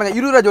அது பாருங்க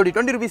 20 ரூபாய் ஜோடி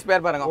 20 ரூபீஸ்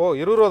பேர் பாருங்க ஓ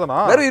 20 ரூபாய் தானா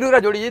வெறும் 20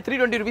 ரூபாய் ஜோடி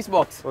 320 ரூபீஸ்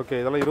பாக்ஸ் ஓகே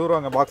இதெல்லாம் 20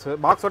 ரூபாய்ங்க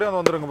பாக்ஸோட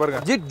வந்து வந்துருங்க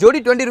பாருங்க ஜி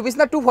ஜோடி 20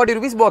 ரூபீஸ்னா 240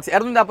 ரூபீஸ் பாக்ஸ்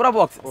 240 ரூபாய்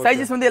பாக்ஸ்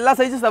சைஸஸ் வந்து எல்லா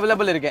சைஸஸ்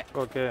அவேலபிள் இருக்கு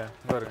ஓகே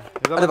பாருங்க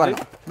இது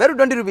பாருங்க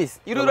வெறும் 20 ரூபீஸ்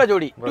 20 ரூபாய்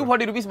ஜோடி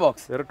 240 ரூபீஸ்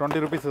பாக்ஸ் வெறும்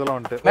 20 ரூபீஸ் இதெல்லாம்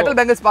வந்து மெட்டல்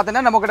பேங்கிள்ஸ்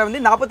பார்த்தா நம்ம கிட்ட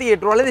வந்து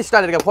 48 ரூபாயில இருந்து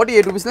ஸ்டார்ட் இருக்கு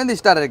 48 ரூபீஸ்ல இருந்து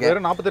ஸ்டார்ட் இருக்கு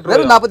வெறும் 48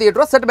 வெறும் 48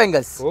 ரூபாய் செட்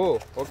பேங்கிள்ஸ் ஓ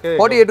ஓகே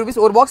 48 ரூபீஸ்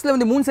ஒரு பாக்ஸ்ல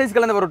வந்து மூணு சைஸ்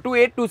கலந்து வரும்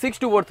 28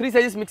 26 24 3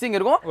 சைஸஸ் மிக்சிங்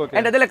இருக்கும்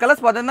அண்ட் அதல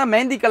கலர்ஸ் பார்த்தா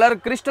mehndi colour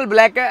crystal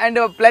Black and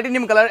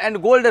platinum color and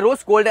gold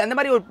rose gold அந்த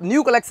மாதிரி ஒரு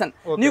new collection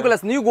new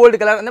colours new gold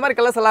colour அந்த மாதிரி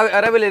கலர்ஸ் எல்லாம்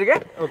அவைலபிள் இருக்கு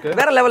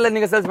வேற லெவல்ல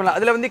நீங்க சேல்ஸ் பண்ணலாம்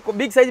அதுல வந்து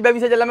பிக் சைஸ்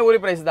பேபி சைஸ் எல்லாமே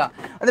ஒரே பிரைஸ் தான்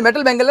அந்த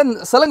மெட்டல் பேங்கிள்ல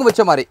சலங்கு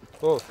வச்ச மாதிரி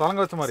ஓ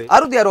சலங்கு வச்ச மாதிரி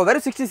 66 ரூபாய்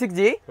வெறும் 66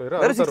 ஜி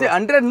வெறும் 60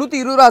 100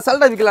 120 ரூபாய்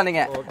அசல்ட்டா விக்கலாம்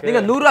நீங்க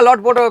 100 ரூபாய்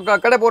லாட் போட்டு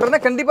கடை போடுறதா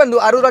கண்டிப்பா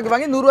 60 ரூபாய்க்கு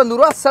வாங்கி 100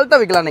 ரூபாய் அசல்ட்டா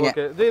விக்கலாம் நீங்க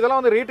ஜி இதெல்லாம்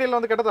வந்து ரீட்டைல்ல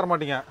வந்து கேட்ட தர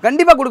மாட்டீங்க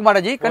கண்டிப்பா கொடுக்க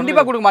மாட்டேன் ஜி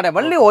கண்டிப்பா கொடுக்க மாட்டேன்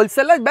only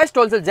ஹோல்சேல்ல best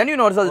wholesale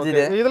genuine wholesale G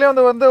இதுல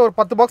வந்து ஒரு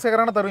 10 பாக்ஸ்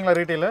கேக்குறானே தருவீங்களா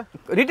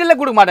ரீட்டைல்ல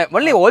கொடுக்க மாட்டேன்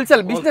ஒன்லி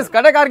ஹோல்சேல் பிசினஸ்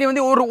கடைக்காரங்க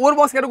வந்து ஒரு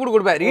பாக்ஸ் கேட்டு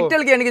கொடுப்பேன்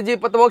ரீட்டைலுக்கு எனக்கு ஜி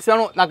 10 பாக்ஸ்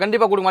வேணும் நான்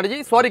கண்டிப்பா கொடுக்க மாட்டேன்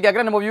ஜி சாரி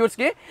கேக்குறேன் நம்ம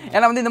வியூவர்ஸ்க்கு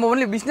ஏன்னா வந்து நம்ம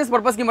ஒன்லி பிசினஸ்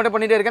பர்பஸ்க்கு மட்டும்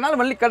பண்ணிட்டே இருக்கனால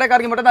ஒன்லி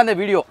கடைக்காரங்க மட்டும் தான் அந்த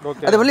வீடியோ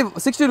அது ஒன்லி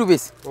 60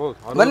 ரூபீஸ்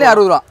ஒன்லி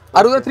 60 ரூபாய்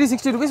 60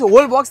 360 rupees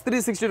whole box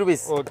 360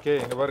 rupees okay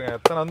இங்க பாருங்க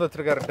எத்தனை வந்து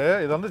வச்சிருக்காரு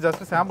இது வந்து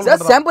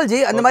ஜஸ்ட் சாம்பிள் ஜி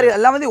அந்த மாதிரி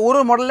எல்லாம் வந்து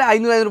ஒரு மாடல்ல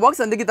 500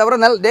 பாக்ஸ் அதுக்கு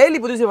தவிர டெய்லி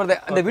புதுசு வருது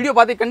அந்த வீடியோ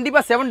பார்த்து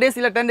கண்டிப்பா 7 டேஸ்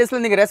இல்ல 10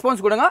 டேஸ்ல நீங்க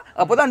ரெஸ்பான்ஸ் கொடுங்க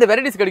அப்பதான் அந்த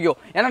வெரைட்டிஸ் கிடைக்கும்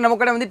ஏன்னா நம்ம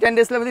கடை வந்து 10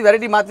 டேஸ்ல வந்து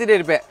வெரைட்டி மாத்திட்டே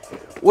இருப்பேன்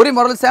ஒரே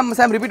மாடல்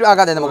சேம் ரிப்பீட்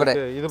ஆகாது நம்ம கடை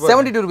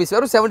 72 ரூபீஸ்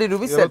வரும் 70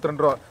 ரூபீஸ்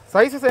 22 ரூபாய்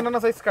சைஸஸ் என்னென்ன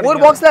சைஸ் கிடைக்கும் ஒரு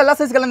பாக்ஸ்ல எல்லா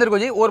சைஸ் கலந்து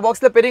இருக்கும் ஜி ஒரு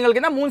பாக்ஸ்ல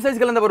பெரியங்களுக்குனா மூணு சைஸ்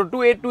கலந்து வரும்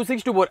 28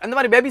 26 24 அந்த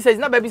மாதிரி பேபி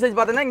சைஸ்னா பேபி சைஸ்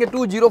பார்த்தா இங்க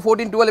 20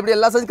 14 12 இப்படி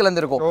எல்லா சைஸ்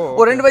கலந்து இருக்கும்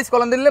ஒரு 2 வயசு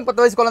குழந்தையில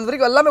 10 வயசு குழந்தை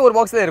வரைக்கும் எல்லாமே ஒரு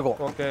பாக்ஸ்ல இருக்கும்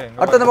ஓகே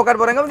அடுத்து நம்ம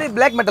கார்டு பாருங்க வந்து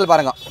Black metal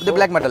பாருங்க இது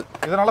Black metal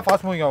இதனால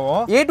ஃபாஸ்ட் மூவிங்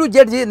ஆகும் A to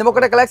Z ஜி நம்ம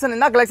கடை கலெக்ஷன்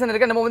என்ன கலெக்ஷன்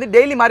இருக்கு நம்ம வந்து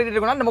டெய்லி மார்க்கெட்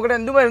இருக்கோம் நம்ம கடை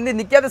வந்து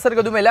நிக்காத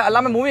சரக்கு எதுவுமே இல்ல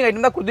எல்லாமே மூவிங்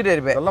ஐட்டம் தான் கொடுத்துட்டே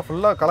இருப்பேன் எல்லாம்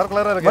ஃபுல்லா கலர்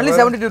கலரா இருக்கு only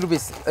 72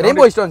 rupees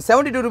rainbow stone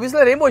 72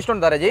 ரூபீஸ்ல rainbow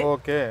stone தரே ஜி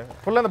ஓகே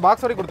ஃபுல்லா அந்த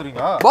பாக்ஸ் வரை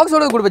கொடுத்துறீங்களா பாக்ஸ்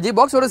ஓட கொடுப்பேன் ஜி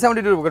பாக்ஸ் ஓட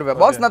 72 ரூபாய்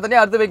கொடுப்பேன் பாக்ஸ் நான்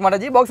தனியா அடுத்து வைக்க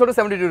மாட்டேன் ஜி பாக்ஸ் ஓட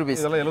 72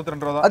 ரூபீஸ் இதெல்லாம்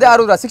 72 ரூபாய் அது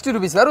 60 ரூபாய் 60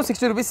 ரூபீஸ் வெறும்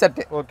 60 ரூபீஸ்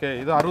செட் ஓகே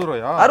இது 60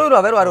 ரூபாயா 60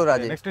 ரூபாய் வெறும் 60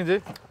 ரூபாய் ஜி நெக்ஸ்ட் ஜி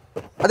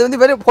அது வந்து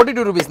வெறும்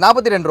 42 ரூபீஸ்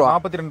 42 ரூபாய்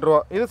 42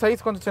 ரூபாய் இது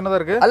சைஸ் கொஞ்சம் சின்னதா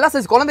இருக்கு எல்லா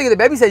சைஸ் குழந்தைக்கு இது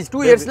பேபி சைஸ் 2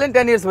 இயர்ஸ்ல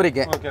 10 இயர்ஸ்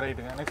வரைக்கும் ஓகே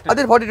ரைட்டுங்க நெக்ஸ்ட்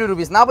அது 42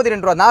 ரூபீஸ் 42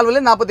 ரூபாய் 4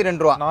 வல 42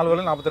 ரூபாய் 4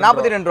 வல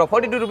 42 ரூபாய்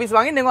 42 ரூபீஸ்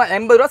வாங்கி நீங்க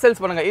 80 ரூபாய்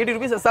சேல்ஸ் பண்ணுங்க 80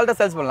 ரூபீஸ் அசால்ட்டா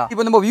சேல்ஸ் பண்ணலாம்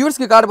இப்போ நம்ம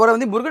வியூவர்ஸ்க்கு கார்டு போற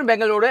வந்து முருகன்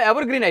பேங்கலோட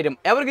எவர்கிரீன் ஐட்டம்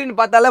எவர்கிரீன்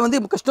பார்த்தால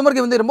வந்து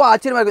கஸ்டமருக்கு வந்து ரொம்ப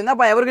ஆச்சரியமா இருக்கு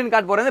என்னப்பா எவர்கிரீன்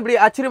கார்டு போறது இப்படி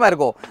ஆச்சரியமா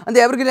இருக்கும் அந்த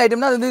எவர்கிரீன்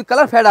ஐட்டம்னா வந்து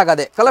கலர் ஃபேட்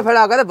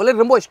ஆகாது வெல்ல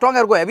ரொம்ப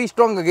ஸ்ட்ராங்கா இருக்கும் ஹெவி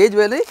ஸ்ட்ராங் கேஜ்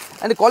வேலி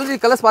அண்ட் குவாலிட்டி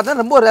கலர்ஸ் பார்த்தா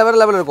ரொம்ப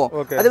லெவல் இருக்கும்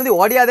அது வந்து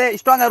ஓடியாதே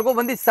ஸ்ட்ராங்கா இருக்கும்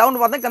வந்து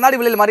சவுண்ட் பார்த்தா கண்ணாடி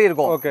விலையில மாதிரி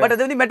இருக்கும் பட்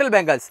அது வந்து மெட்டல்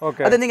பேங்கல்ஸ்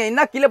அது நீங்க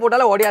என்ன கீழ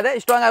போட்டால ஓடியாதே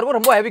ஸ்ட்ராங்கா இருக்கும்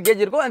ரொம்ப ஹெவி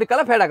கேஜ் இருக்கும் அந்த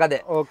கலர் ஃபேட் ஆகாது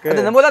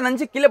அது நம்ம தான்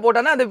நஞ்சு கீழ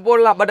போட்டானா அது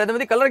போடலாம் பட் அது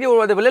வந்து கலருக்கு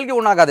அது விலைக்கு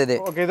ஒண்ணாகாது இது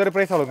ஓகே இதோட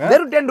பிரைஸ் சொல்லுங்க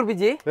வெறும் 10 ரூபாய்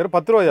ஜி வெறும்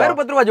 10 ரூபாய் வெறும்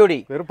 10 ரூபாய் ஜோடி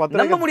வெறும்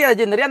 10 நம்ப முடியாது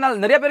ஜி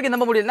நிறைய பேருக்கு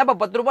நம்ப முடியாது என்னப்பா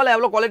 10 ரூபாயில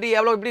எவ்வளவு குவாலிட்டி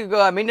எவ்வளவு இப்படி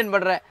மெயின்டைன்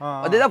பண்றேன்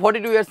அதுதான்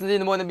 42 இயர்ஸ்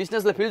இந்த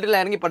பிசினஸ்ல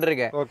ஃபீல்ட்ல இறங்கி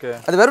பண்றீங்க ஓகே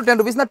அது வெறும் 10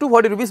 ரூபாய்னா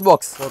 240 ரூபாய்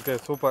பாக்ஸ் ஓகே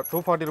சூப்பர்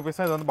 240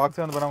 ரூபாய்ஸ் இது வந்து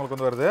பாக்ஸ் வந்து உங்களுக்கு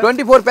வந்து வருது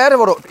 24 பேர்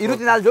வரும்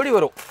 24 ஜோடி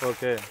வரும்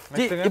ஓகே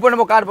ஜி இப்போ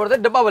நம்ம கார்டு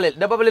போறது டப்பா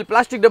வலையில்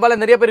பிளாஸ்டிக் டப்பால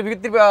நிறைய பேர்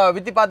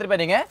வித்தி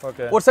பார்த்துருப்பேன் நீங்க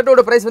ஒரு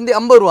செட்டோட பிரைஸ் வந்து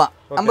 50 ரூபா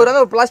 50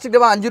 ரூபா ஒரு பிளாஸ்டிக்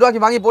டப்பா 5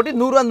 ரூபாய்க்கு வாங்கி போட்டு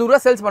 100 ரூபா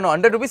சேல்ஸ் பண்ணுவோம்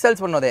 100 rupees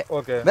சேல்ஸ்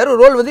பண்ணுவோம் வெறும்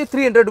ரோல் வந்து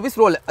 300 rupees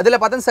ரோல் அதுல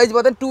பார்த்தா சைஸ்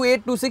பார்த்தா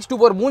 28 26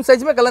 24 மூணு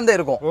சைஸ்மே கலந்தே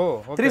இருக்கும்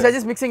 3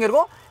 சைஸஸ் மிக்சிங்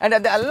இருக்கும் and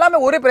அது எல்லாமே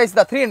ஒரே பிரைஸ்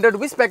தான் 300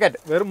 rupees பேக்கெட்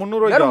வெறும்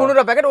 300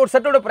 ரூபாய் பேக்கெட் ஒரு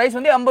செட்டோட பிரைஸ்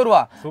வந்து 50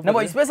 ரூபா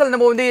நம்ம ஸ்பெஷல்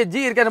நம்ம வந்து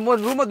ஜி இருக்க நம்ம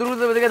ரூம்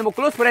தூரத்துக்கு நம்ம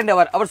க்ளோஸ் ஃப்ரெண்ட்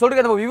அவர்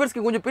சொல்லுங்க நம்ம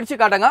வியூவர்ஸ்க்கு கொஞ்சம் பிரிச்சு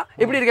காட்டுங்க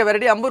எப்படி இருக்க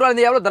வெரைட்டி 50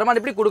 ரூபாய் எவ்வளவு தரமா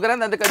எப்படி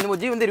கொடுக்குறேன் அந்த நம்ம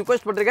ஜி வந்து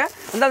ரிக்வெஸ்ட் பண்றேன்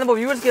அந்த நம்ம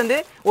வியூவர்ஸ்க்கு வந்து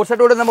ஒரு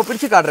செட்டோட நம்ம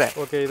பிரிச்சு காட்டுறேன்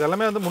ஓகே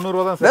இதெல்லாம் வந்து 300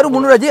 ரூபாய் தான் வெறும்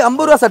 300 ஜி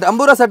 50 ரூபாய் செட்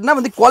 50 ரூபாய் செட்னா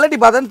வந்து குவாலிட்டி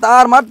பார்த்தா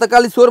தார்மார்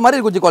தக்காளி சோறு மாதிரி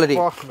இருக்கு குவாலிட்டி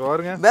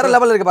பாருங்க வேற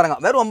லெவல்ல இருக்கு பாருங்க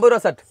வெறும் 50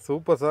 ரூபாய் செட்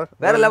சூப்பர் சார்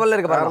வேற லெவல்ல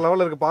இருக்கு பாருங்க வேற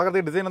லெவல்ல இருக்கு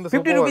பார்க்கிறதுக்கு டிசைன் வந்து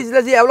 50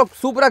 ரூபாய்ஸ்ல ஜி எவ்வளவு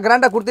சூப்பரா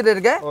கிராண்டா கொடுத்துட்டு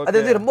இருக்கேன் அது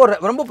வந்து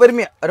ரொம்ப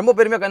பெருமையா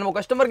நம்ம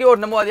கஸ்டமருக்கு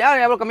ஒரு நம்ம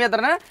யார் எவ்வளவு கம்மியா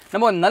தரேன்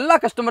நம்ம நல்ல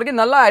கஸ்டமருக்கு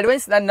நல்ல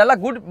அட்வைஸ் நல்ல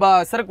குட்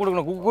சரக்கு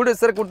கொடுக்கணும் குட்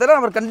சரக்கு கொடுத்தா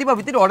நம்ம கண்டிப்பா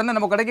வித்துட்டு உடனே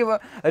நம்ம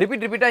கடைக்கு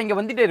ரிப்பீட்டா இங்க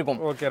வந்துட்டே இருக்கும்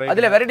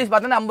அதுல வெரைட்டிஸ்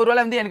பார்த்தா 50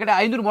 ரூபாயில வந்து எனக்கு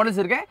 500 மாடல்ஸ்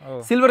இருக்கு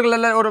சில்வர்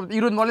கலர்ல ஒரு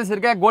 20 மாடல்ஸ்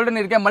இருக்கு கோல்டன்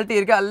இருக்கு மல்டி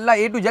இருக்கு எல்லாம்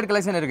A to Z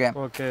கலெக்ஷன் இருக்கு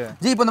ஓகே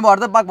ஜி இப்போ நம்ம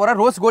அடுத்து பார்க்க போறோம்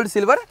rose gold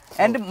silver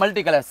and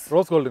multi colours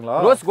rose கோல்டுங்களா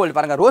rose gold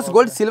பாருங்க rose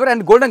gold silver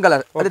and golden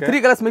colour அது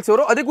 3 கலர்ஸ் மிக்ஸ்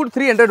வரும் அது கூட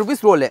 300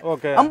 rupees ரோல்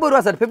 50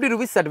 ரூபாய் சார் 50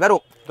 rupees செட்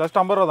வரும் ஜஸ்ட்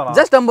 50 ரூபாய் தானா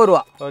ஜஸ்ட் 50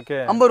 ரூபாய் ஓகே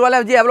 50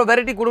 ரூபாயில ஜி எவ்வளவு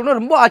வெரைட்டி கொடுக்கணும்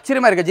ரொம்ப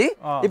ஆச்சரியமா இருக்கு ஜி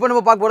இப்போ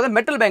நம்ம பார்க்க போறது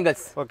metal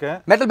bangles okay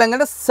metal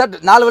bangles set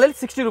 4 வளையல்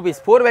 60 rupees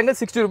 4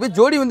 பேங்கிள்ஸ் 60 rupees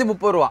ஜோடி வந்து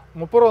 30 ரூபாய்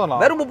 30 ரூபாய் தானா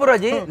வெறும் 30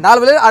 ரூபாய் ஜி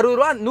 4 வளையல் 60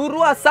 ரூபாய் 100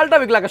 ரூபாய் அசால்ட்டா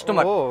விக்கலாம்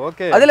கஸ்டமர்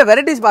ஓகே அதுல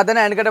வெரைட்டிஸ்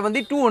பார்த்தா என்கிட்ட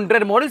வந்து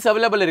 200 மாடல்ஸ்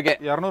அவைலபிள் இருக்கு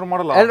 200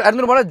 மாடல்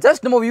 200 மாடல்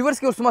ஜஸ்ட் நம்ம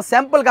வியூவர்ஸ்க்கு ஒரு சும்மா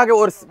சாம்பிளுக்காக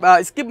ஒரு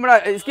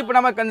ஸ்கிப்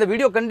பண்ணாம அந்த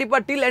வீடியோ கண்டிப்பா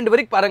டில் எண்ட்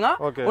வரைக்கும் பாருங்க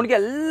உங்களுக்கு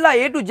எல்லா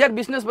A to Z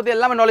பிசினஸ் பத்தி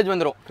எல்லாமே நாலேஜ்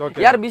வந்துரும்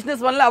யார்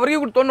பிசினஸ் பண்ணல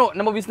அவருக்கு கூட தோணும்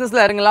நம்ம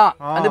பிசினஸ்ல இறங்கலாம்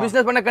அந்த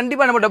பிசினஸ் பண்ண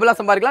கண்டிப்பா நம்ம டபுளா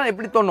சம்பாதிக்கலாம்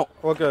எப்படி தோணும்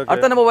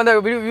அடுத்து நம்ம வந்து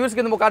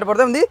வியூவர்ஸ்க்கு நம்ம காட்ட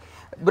போறது வந்து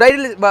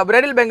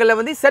பிரைடல் பேங்கிள்ல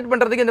வந்து செட்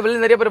பண்றதுக்கு இந்த வெளிய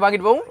நிறைய பேர்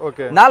வாங்கிட்டு போவோம்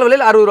 4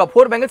 வளையல் 60 ரூபாய்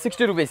 4 பேங்கிள்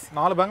 60 rupees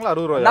 4 பேங்கிள்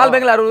 60 ரூபாய் 4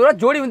 பேங்கிள் 60 ரூபாய்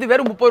ஜோடி வந்து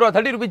வெறும் 30 ரூபாய்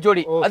 30 rupees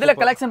ஜோடி அதுல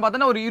கலெக்ஷன்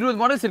பார்த்தா ஒரு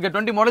 20 மாடல்ஸ் இருக்கு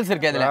 20 மாடல்ஸ்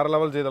இருக்கு அதுல வேற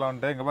லெவல் இதெல்லாம்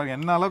வந்து இங்க பாருங்க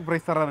என்ன அளவுக்கு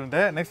பிரைஸ்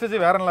தராருன்னு நெக்ஸ்ட்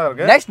ஜி வேற என்ன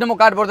இருக்கு நெக்ஸ்ட் நம்ம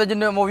கார்ட் போறது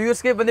நம்ம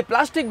வியூவர்ஸ்க்கு வந்து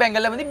பிளாஸ்டிக்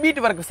பேங்கிள்ல வந்து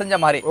பீட் வர்க் செஞ்ச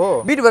மாதிரி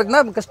பீட்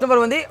வர்க்னா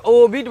கஸ்டமர் வந்து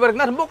பீட்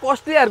வர்க்னா ரொம்ப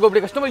காஸ்ட்லியா இருக்கும்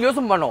அப்படி கஸ்டமர்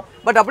யோசனை பண்ணும்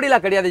பட் அப்படி இல்ல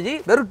கிடையாது ஜி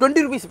வெறும்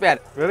 20 rupees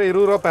பேர் வெறும்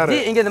 20 ரூபாய் பேர் ஜி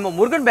இங்க நம்ம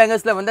முருகன்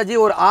பேங்கிள்ஸ்ல வந்து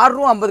ஜி ஒரு 6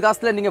 ரூபாய் 50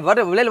 காசுல நீங்க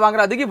விலையில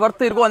வாங்குற அதுக்கு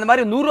வர்த் இருக்கும் அந்த மாதிரி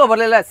 100 ரூபாய்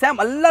விலையில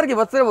சேம் எல்லாருக்கும்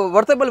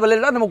வர்த்தபிள்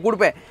விலையில நம்ம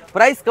கொடுப்பேன்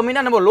பிரைஸ்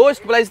கம்மினா நம்ம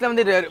லோவஸ்ட் பிரைஸ்ல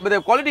வந்து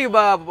குவாலிட்டி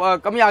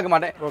கம்மி ஆக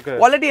மாட்டேன்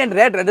குவாலிட்டி அண்ட்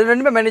ரேட்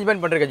ரெண்டுமே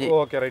மேனேஜ்மென்ட் பண்றேன் G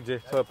okay right G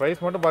so price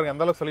மட்டும் பாருங்க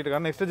அந்த அளவுக்கு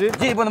சொல்லிட்டு நெக்ஸ்ட்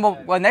ஜி இப்போ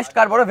நம்ம நெக்ஸ்ட்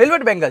கார்ட் போற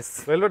வெல்வெட் பேங்கிள்ஸ்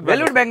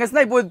வெல்வெட்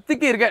பேங்கிள்ஸ்னா இப்போ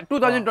திக்கி இருக்கு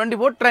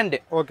 2024 ட்ரெண்ட்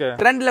ஓகே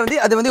ட்ரெண்ட்ல வந்து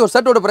அது வந்து ஒரு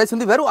செட்டோட பிரைஸ்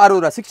வந்து வெறும் 60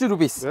 ரூபாய் 60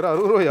 rupees வெறும்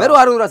 60 ரூபாய் வெறும்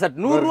 60 ரூபாய் செட்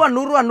 100 ரூபாய்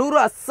 100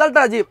 ரூபாய்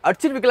அசால்ட்டா ஜி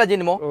அடிச்சிட்டு விக்கலாம் ஜி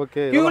நம்ம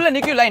கியூல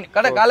நிக்கு லைன்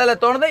கடை காலையில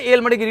தோணுது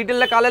 7 மணிக்கு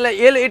ரீட்டைல்ல காலையில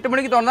 7 8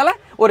 மணிக்கு தோணுனால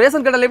ஒரு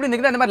ரேஷன் கடையில எப்படி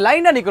நிக்குது அந்த மாதிரி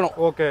லைனா நிக்கணும்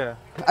ஓகே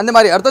அந்த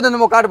மாதிரி அடுத்து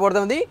நம்ம கார்டு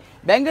போறது வந்து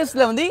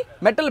பேங்கிள்ஸ்ல வந்து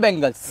metal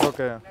bangles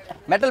okay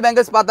metal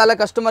bangles பார்த்தால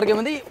கஸ்டமருக்கு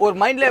வந்து ஒரு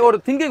மைண்ட்ல ஒரு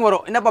திங்கிங்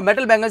வரும் என்னப்பா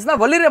மெட்டல் பேங்கிள்ஸ்னா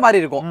வலிற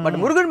மாதிரி இருக்கும் பட்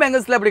முருகன்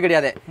பேங்கிள்ஸ்ல அப்படி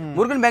கிடையாது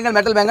Murugan bangle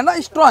metal பேங்கிள்னா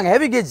strong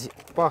heavy gauge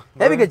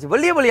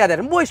வலியாத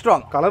ரொம்ப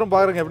ஸ்ட்ராங் கலரும்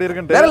பாருங்க எப்படி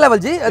இருக்குன்னு வேற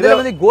லெவல் ஜி அதுல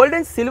வந்து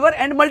golden silver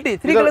and multi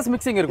 3 colours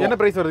mixing இருக்கும் என்ன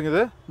பிரைஸ் வருது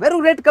இது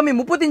வெறும் ரேட் கம்மி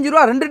 35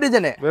 ரூபாய் ரெண்டு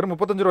டஜன் வெறும்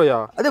 35 ரூபாயா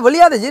அது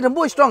வலியாத ஜி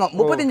ரொம்ப ஸ்ட்ராங்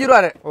 35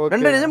 ரூபாய்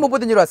ரெண்டு டஜன்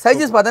 35 ரூபாய்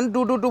சைஸஸ் பார்த்தா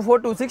 22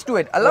 24 26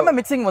 28 எல்லாமே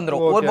மிக்சிங்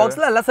வந்துரும் ஒரு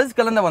பாக்ஸ்ல எல்லா சைஸ்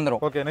கலந்து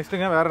வந்துரும் ஓகே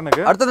நெக்ஸ்ட்ங்க வேற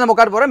என்னக்கு அடுத்து நம்ம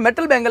கார்டு போறோம்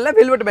metal பேங்கிள்ல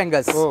velvet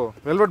bangles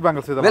velvet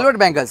bangles இது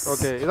வெல்வெட் பேங்கிள்ஸ்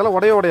ஓகே இதெல்லாம்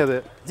உடையாது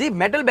ஜி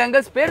மெட்டல்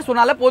பேங்கிள்ஸ் பேர்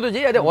சொன்னால போதும்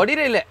ஜி அது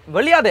ஒடிரே இல்ல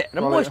வலியாத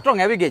ரொம்ப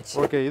ஸ்ட்ராங் ஹெவி கேஜ்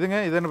ஓகே இதுங்க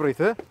இது என்ன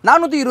பிரைஸ்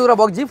 420 ரூபாய்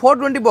பாக்ஸ் ஜி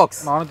 420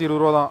 பாக்ஸ் 420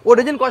 ரூபாய் தான் ஒரு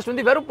டஜன் காஸ்ட்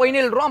வந்து வெறும்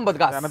 17 ரூபாய்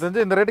 50 காசு எனக்கு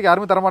தெரிஞ்சு இந்த ரேட்டுக்கு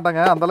யாருமே தர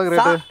மாட்டாங்க அந்த அளவுக்கு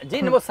ரேட்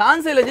ஜி நம்ம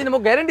சான்ஸ் இல்ல ஜி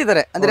நம்ம கேரண்டி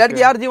தரேன் அந்த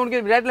ரேட்டுக்கு யார் ஜி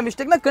உங்களுக்கு ரேட்ல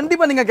மிஸ்டேக்னா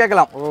கண்டிப்பா நீங்க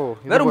கேட்கலாம்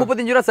வெறும்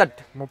 35 ரூபாய் செட்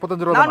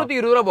 35 ரூபாய்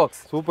 420 ரூபாய்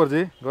பாக்ஸ் சூப்பர்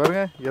ஜி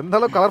பாருங்க எந்த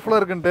அளவுக்கு கலர்ஃபுல்லா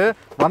இருக்குன்னு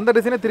வந்த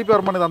டிசைனே திருப்பி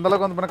வர மாட்டேங்குது அந்த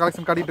அளவுக்கு வந்து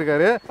கலெக்ஷன் காட்டிட்டு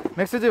இருக்காரு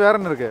நெக்ஸ்ட் ஜி வேற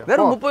என்ன இருக்கு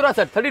வெறும் 30 ரூபாய்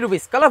set 30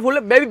 rupees colourful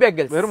baby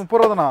bangles வெறும் 30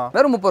 ரூபாய் தானா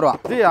வெறும் 30 ரூபாய்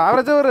ஜி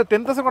ஆவரேஜா ஒரு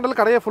 10000 கொண்டல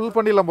கடையை ஃபுல்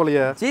பண்ணிடலாம்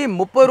போலயே ஜி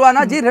 30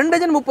 ரூபாய்னா ஜி ரெண்டு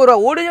டஜன் 30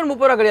 ரூபாய் ஒரு டஜன்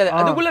 30 ரூபாய் கிடையாது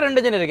அதுக்குள்ள ரெண்டு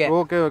டஜன் இருக்கு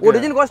ஓகே ஒரு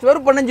டஜன் காஸ்ட்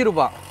வெறும் 15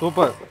 ரூபாய்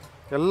சூப்பர்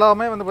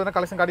எல்லாமே வந்து பாத்தீங்கன்னா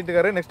கலெக்ஷன் காட்டிட்டு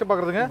இருக்காரு நெக்ஸ்ட்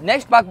பாக்குறதுங்க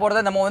நெக்ஸ்ட் பார்க்க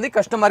போறது நம்ம வந்து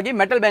கஸ்டமருக்கு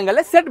மெட்டல்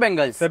பேங்கிள்ல செட்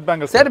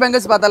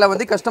பேங்கிள்ஸ் பார்த்தால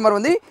வந்து கஸ்டமர்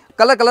வந்து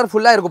கலர்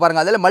ஃபுல்லா இருக்கும்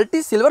பாருங்க அதுல multi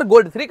silver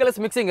gold 3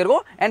 colours mixing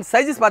இருக்கும் அண்ட்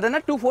சைஸஸ் பார்த்தா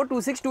 24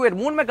 26 28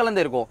 மூணுமே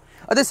கலந்து இருக்கும்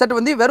அதே செட்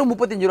வந்து வெறும்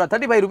 35 ரூபாய்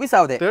 35 rupees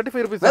ஆகுது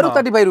 35 rupees வெறும்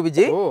 35 rupees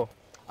ஜி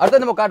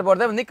அடுத்து நம்ம காட்ட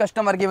போறது வந்து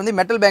கஸ்டமருக்கு வந்து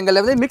மெட்டல்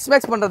பேங்கிள்ல வந்து மிக்ஸ்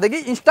மேக்ஸ் பண்றதுக்கு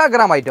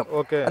இன்ஸ்டாகிராம் ஐட்டம்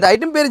அந்த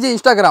ஐட்டம் பேர் ஜி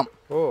இன்ஸ்டாகிராம்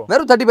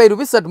வெறும் 35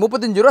 rupees செட்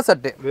 35 ரூபாய்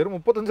செட் வெறும்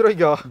 35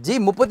 ரூபாய்க்கா ஜி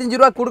 35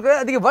 ரூபாய் கொடுக்க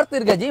அதுக்கு வர்த்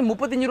இருக்கா ஜி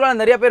 35 ரூபாய்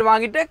நிறைய பேர்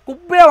வாங்கிட்டு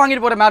குப்பையா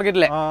வாங்கிட்டு போற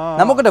மார்க்கெட்ல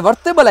நமக்கு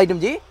வர்த்தபிள்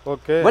ஐட்டம் ஜி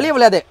ஓகே வெளிய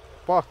விளையாதே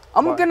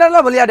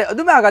அமுக்கினால விளையாடு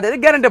எதுவுமே ஆகாது, இது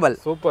கேரண்டபிள்.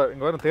 சூப்பர்.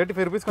 இங்க வர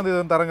 35 ரூபீஸ்க்கு வந்து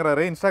இது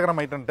தரங்கறாரு இன்ஸ்டாகிராம்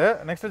ஐட்டம்.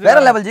 நெக்ஸ்ட் வேற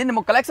லெவல் ஜி.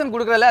 நம்ம கலெக்ஷன்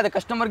கொடுக்கறல அது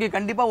கஸ்டமருக்கு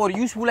கண்டிப்பா ஒரு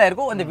யூஸ்ஃபுல்லா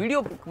இருக்கும். அந்த வீடியோ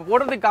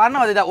போடுறதுக்கு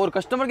காரணம் அதுதான். ஒரு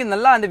கஸ்டமருக்கு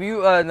நல்லா அந்த வியூ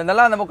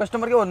நல்லா நம்ம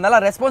கஸ்டமருக்கு ஒரு நல்ல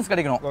ரெஸ்பான்ஸ்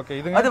கிடைக்கணும். ஓகே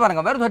இதுங்க அது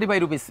பாருங்க வெறும்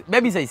 35 ரூபீஸ்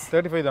பேபி சைஸ்.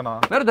 35 தானா?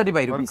 வெறும்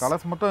 35 ரூபீஸ்.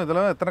 கலர்ஸ் மட்டும்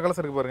இதெல்லாம் எத்தனை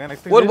கலர்ஸ் இருக்கு பாருங்க.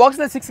 நெக்ஸ்ட் ஒரு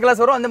பாக்ஸ்ல 6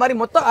 கலர்ஸ் வரும். அந்த மாதிரி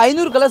மொத்தம்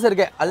 500 கலர்ஸ்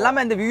இருக்கு.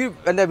 எல்லாமே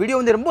அந்த வீடியோ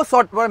வந்து ரொம்ப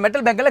short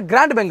metal பேங்கல்ல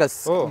grand bangles.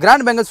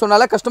 Grand bangles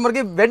சொன்னால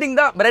கஸ்டமருக்கு வெட்டிங்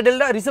தான்,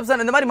 பிரைடல் தான்,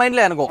 ரிசப்ஷன் இந்த மாதிரி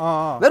மைண்ட்ல இருக்கும்.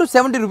 வெறும்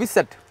 70 ரூபீஸ்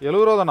செட்.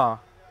 70 தானா?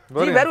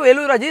 வெறும்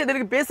 70 ரூபாய்.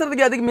 இதுக்கு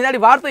பேசுறதுக்கு அதுக்கு முன்னாடி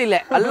வார்த்தை இல்ல.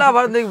 எல்லாம்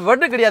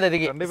வேர்ட் கிடையாது.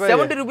 அதுக்கு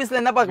 70 ரூபீஸ்ல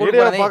என்ன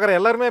பாக்குற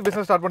எல்லாரும்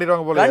பிசினஸ் ஸ்டார்ட்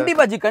பண்ணிடுவாங்க போல.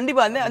 கண்டிப்பா ஜி,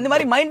 கண்டிப்பா அந்த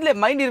மாதிரி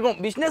மைண்ட் இருக்கும்.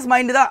 பிசினஸ்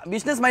மைண்ட் தான்.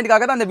 பிசினஸ்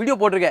மைண்டுக்காக தான் அந்த வீடியோ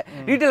போட்டுருக்கேன்.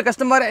 ரீட்டைல்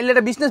கஸ்டமர்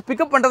இல்ல பிசினஸ்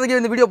பிக்கப் பண்றதுக்கு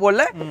இந்த வீடியோ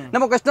போடல.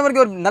 நம்ம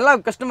கஸ்டமருக்கு ஒரு நல்ல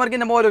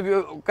கஸ்டமருக்கு நம்ம ஒரு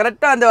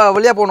கரெக்டா அந்த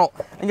வழியா போகணும்.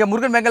 இங்க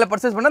முருகன் பேங்க்ல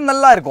பர்ச்சேஸ் பண்ணா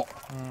நல்லா இருக்கும்.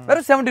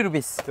 வெறும் 70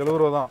 ரூபீஸ். 70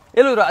 ரூபாய் தான்.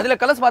 70 ரூபாய். அதுல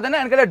கலர்ஸ்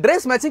பார்த்தேன்னா எனக்கு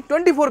Dress matching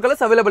 24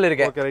 கலர்ஸ் அவைலபிள்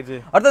இருக்கு. Okay right G.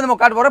 அடுத்து நம்ம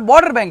காட்ட போற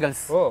border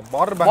bangles.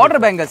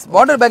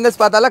 border bangles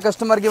பார்த்தால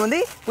கஸ்டமருக்கு வந்து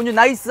கொஞ்சம்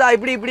நைஸா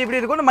இப்படி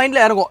இருக்கும் மைண்ட்ல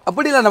இறங்கும்.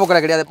 அப்படி இல்ல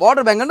நமக்கு கிடையாது.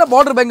 border bangle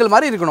border bangle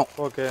மாதிரி இருக்கணும்.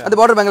 ஓகே அந்த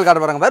border bangle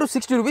காட்ட போறாங்க. வெறும்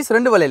 60 ரூபாய்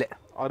ரெண்டு வலையில.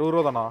 60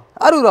 ரூபாய் தானா?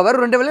 60 ரூபாய்.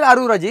 வெறும் ரெண்டு வலையில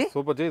 60 ரூபாய் ஜி.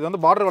 Super G. இது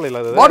வந்து border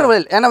வலையில அது. border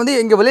வலையில. ஏன்னா வந்து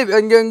இங்க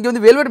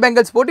வந்து velvet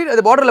bangles போட்டு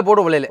அது borderல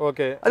போடுற வலையில.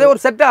 ஓகே அது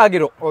ஒரு செட்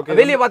ஆகிரும்.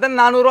 வெளிய பார்த்தா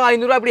 400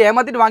 500 அப்படி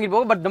ஏமாத்திட்டு வாங்கிட்டு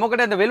போகும். பட்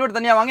நமக்கு அந்த velvet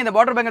தனியா வாங்கி இந்த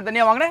border bangle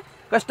தனியா வாங்குனே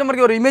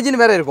கஸ்டமருக்கு ஒரு இமேஜின்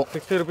வேற இருக்கும்.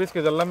 60 ரூபாய்க்கு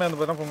இதெல்லாம் அந்த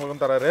பக்கம்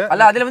உங்களுக்கு தராரு.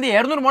 அல்ல அதுல வந்து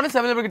 200 மாடல்ஸ்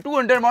அவைலபிள் இருக்கு.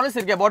 200 மாடல்ஸ்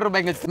இருக்கு border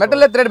bangles.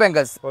 மெட்டல்ல thread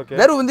bangles.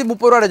 வெறும் வந்து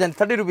 30 ரூபாய் டஜன்.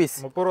 30 ரூபாய்.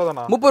 30 ரூபாய்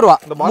தானா? 30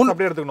 ரூபாய். இந்த பாக்ஸ்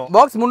அப்படியே எடுத்துக்கணும்.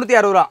 பாக்ஸ்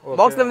 360 ரூபாய்.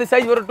 பாக்ஸ்ல வந்து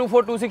சைஸ் வரும்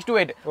 24 26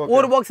 28.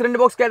 ஒரு பாக்ஸ்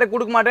ரெண்டு பாக்ஸ் கேட்ட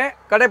கொடுக்க மாட்டேன்.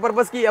 கடை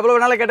பர்பஸ்க்கு எவ்வளவு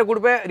வேணாலும் கேட்ட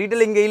கொடுப்பேன்.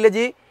 ரீட்டைல் இங்க இல்ல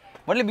ஜி.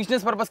 only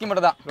business purpose की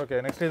மட்டும் தான். ஓகே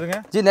நெக்ஸ்ட் இதுங்க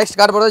ஜி நெக்ஸ்ட்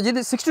கார்டு போறது ஜி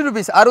 60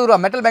 ரூபாய் 60 ரூபாய்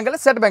மெட்டல் பேங்கல்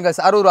செட் பேங்கல்ஸ்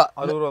 60 ரூபாய்.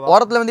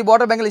 ஓரத்துல வந்து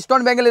border பேங்கல்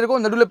ஸ்டோன் பேங்கல்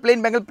இருக்கும். நடுவுல plain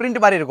பேங்கல் print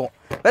மாதிரி இருக்கும்.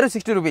 வெறும்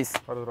 60 ரூபாய்.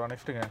 60 ரூபாய்.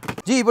 நெக்ஸ்ட்ங்க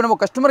ஜி இப்போ நம்ம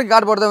கஸ்டமருக்கு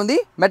கார்டு போறது வந்து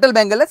மெட்டல்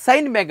பேங்கல்ல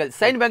சைன்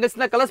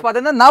பேங்கல்ஸ்னா கலர்ஸ்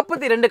பார்த்தா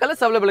 42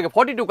 கலர்ஸ் அவைலபிள் இருக்கு.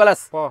 42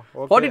 கலர்ஸ்.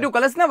 42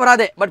 கலர்ஸ்னா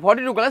வராதே. பட்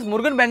 42 கலர்ஸ்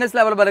முருகன்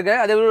பேங்கல்ஸ்ல அவைலபிள் இருக்கு.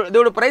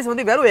 அதோட பிரைஸ்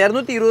வந்து வெறும்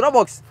 220 ரூபாய்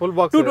பாக்ஸ். ஃபுல்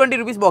பாக்ஸ்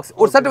 220 ரூபாய் பாக்ஸ்.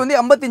 ஒரு செட் வந்து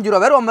 55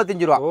 ரூபாய். வெறும்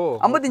 55 ரூபாய்.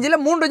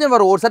 55ல 3 டஜன்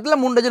வரும். ஒரு செட்ல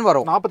 3 டஜன்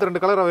வரும்.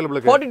 42 கலர் அவைலபிள்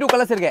இருக்கு. 42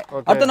 கலர்ஸ் இருக்கு.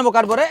 அடுத்து நம்ம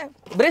கார்டு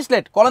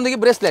பிரேஸ்லெட் குழந்தைக்கு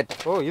பிரேஸ்லெட்.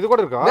 ஓ இது கூட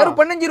இருக்கா? வெறும்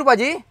 15 ரூபாய்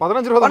ஜி.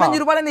 15 ரூபாய்.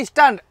 15 ரூபாய்ல இந்த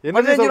ஸ்டாண்ட்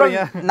 15 ரூபாய்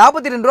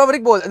 42 ரூபாய்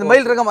வரைக்கும் போகுது. இந்த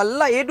மயில் ரகம்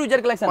எல்லாம் A to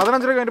Z கலெக்ஷன்.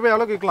 15 ரூபாய்க்கு வேண்டி போய்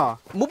எவ்வளவு கேக்கலாம்?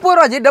 30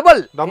 ரூபாய் ஜி.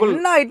 டபுள்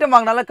என்ன ஐட்டம்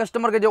வாங்குனால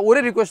கஸ்டமருக்கு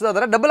ஒரே ரிக்வெஸ்ட் தான்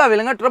தர. டபுளா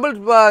வேணுங்க. ட்ரிபிள்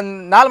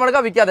 4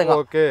 மடங்கா விக்காதங்க.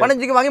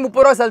 15க்கு வாங்கி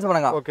 30 ரூபாய் சேல்ஸ்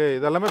பண்ணுங்க. ஓகே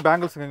இது எல்லாமே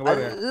பேங்கிள்ஸ் இங்க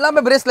பாருங்க.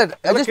 எல்லாமே bracelet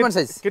adjustment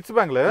size. Kids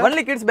bangle.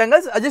 only kids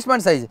bangles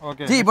adjustment size.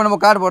 G இப்போ நம்ம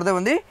கார்டு போறது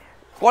வந்து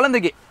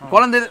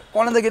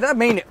குழந்தைக்கு தான்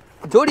மெயின்.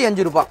 ஜோடி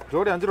 5 ரூபாய்.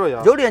 ஜோடி 5 ரூபாயா?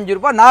 ஜோடி 5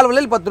 ரூபாய். 4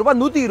 வலையில் 10 ரூபாய்.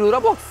 120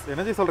 ரூபாய் பாக்ஸ்.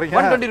 என்ன ஜி சொல்றீங்க?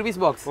 120 ரூபாய்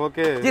பாக்ஸ்.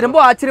 ஓகே ஜி ரொம்ப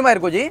ஆச்சரியமா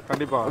இருக்கும் ஜி.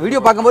 கண்டிப்பா வீடியோ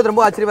பாக்கும்போது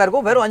ரொம்ப ஆச்சரியமா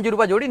இருக்கும். வெறும் 5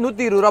 ரூபாய் ஜோடி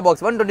 120 ரூபாய்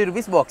பாக்ஸ். 120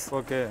 ரூபாய் பாக்ஸ்.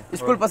 ஓகே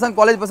ஸ்கூல் பசங்க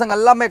காலேஜ் பசங்க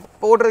எல்லாமே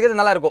போடுறதுக்கு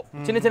நல்லா இருக்கும்.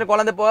 சின்ன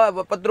குழந்தை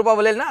 10 ரூபாய்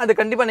வலையில்னா அது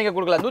கண்டிப்பா நீங்க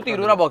கொடுக்கலாம். 120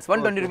 ரூபாய் பாக்ஸ்.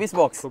 120 ரூபாய்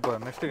பாக்ஸ். சூப்பர்.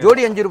 நெக்ஸ்ட்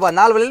ஜோடி 5 ரூபாய்.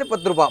 4 வலையில்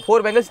 10 ரூபாய். 4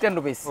 பேங்கல்ஸ் 10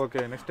 ரூபாய்.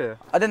 ஓகே நெக்ஸ்ட்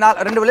அது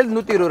ரெண்டு வலையில்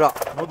 120 ரூபாய்.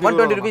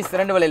 120 ரூபாய்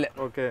ரெண்டு வலையில்.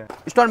 ஓகே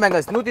ஸ்டோன்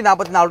பேங்கல்ஸ்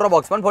 144 ரூபாய்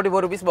பாக்ஸ்.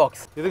 144 ரூபாய்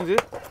பாக்ஸ். இதுங்க ஜி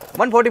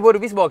 144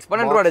 ரூபாய் பாக்ஸ்.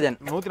 12 ரூபாய் டஜன்.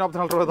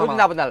 144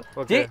 ரூபாய் தான்.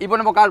 144 ஜி இப்போ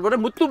நம்ம கால் போற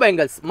முத்து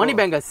பேங்கல்ஸ் மணி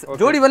பேங்கல்ஸ்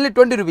ஜோடி only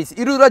 20 ரூபாய்.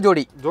 20 ரூபாய்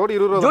ஜோடி. ஜோடி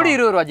 20 ரூபாய். ஜோடி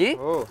 20 ரூபாய் G.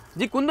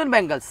 G Kundan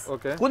bangles.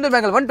 Kundan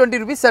bangle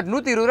 120 ரூபாய் செட்.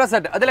 120 ரூபாய்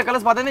செட். அதுல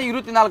கலர்ஸ் பார்த்தா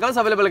 24 கலர்ஸ்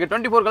அவைலபிள் இருக்கு.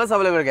 24 கலர்ஸ்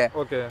அவைலபிள் இருக்கு.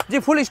 Okay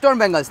G full stone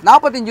bangles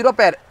 45 ரூபாய்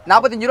பேர்.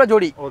 45 ரூபாய்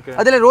ஜோடி.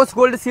 அதுல rose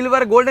gold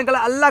silver golden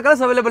colour எல்லா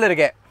கலர்ஸ் அவைலபிள்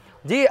இருக்கு.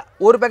 ஜி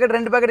ஒரு பேக்கெட்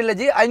ரெண்டு பேக்கெட் இல்ல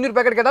ஜி 500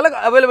 பேக்கெட் கேட்டாலும்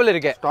அவைலபிள்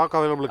இருக்கு. ஸ்டாக்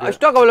அவைலபிள் இருக்கு.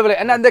 Stock available.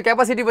 என்ன அந்த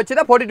கெபாசிட்டி வச்சு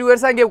தான் 42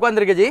 இயர்ஸ் அங்க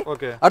உட்கார்ந்திருக்கு ஜி.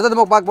 அடுத்து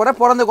நம்ம பார்க்க போற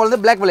பிறந்த குழந்தை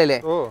பிளாக் வலையில.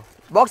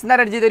 பாக்ஸ்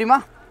என்ன ரேட் ஜி தெரியுமா?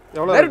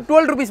 வெறும்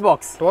 12 ரூபாய்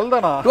பாக்ஸ். 12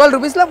 தானா? 12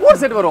 ரூபாய்ல 4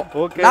 செட் வரும்.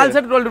 4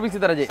 செட் 12 ரூபாய்க்கு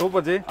தரஜி.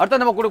 Super G. அடுத்து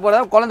நம்ம கொடுக்க போற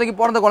குழந்தைக்கு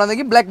பிறந்த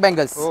குழந்தைக்கு பிளாக்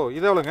பேங்கல்ஸ். ஓ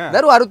இது எவ்வளவுங்க?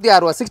 வெறும் 66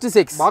 ரூபாய்.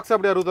 66 பாக்ஸ்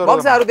அப்படியே 66 ரூபாய்.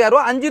 பாக்ஸ் 66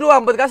 ரூபாய். 5 ரூபாய்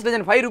 50 காசு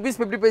டஜன். 5 ரூபாய்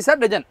 50 பைசா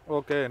டஜன்.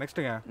 ஓகே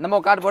நெக்ஸ்ட்ங்க நம்ம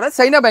கார்டு போற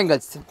சைனா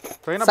பேங்கல்ஸ்.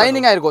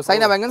 சைனிங் ஆயிருக்கும்.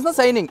 China பேங்கல்ஸ்னா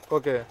signing.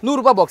 ஓகே 100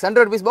 ரூபாய் பாக்ஸ்.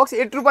 100 ரூபாய் பாக்ஸ்.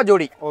 8 ரூபாய்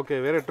ஜோடி. ஓகே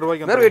வேற 8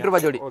 ரூபாய்க்கு. வெறும் 8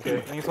 ரூபாய் ஜோடி. ஓகே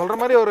நீங்க சொல்ற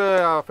மாதிரி ஒரு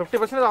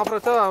 50% ஆஃபர்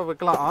வச்சா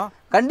வைக்கலாம்.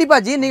 கண்டிப்பா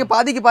ஜி நீங்க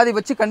பாதிக்கு பாதி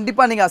வச்சு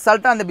கண்டிப்பா நீங்க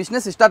அசால்ட்டா அந்த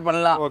பிசினஸ் ஸ்டார்ட்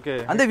பண்ணலாம்.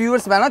 அந்த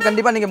வியூவர்ஸ் வேணா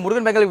கண்டிப்பா நீங்க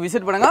முருகன் பேங்கலுக்கு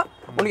விசிட் பண்ணுங்க.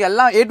 உங்களுக்கு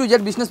எல்லாம் A to Z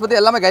பிசினஸ் பத்தி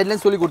எல்லாமே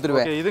கைட்லைன்ஸ் சொல்லி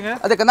கொடுத்துருவேன்.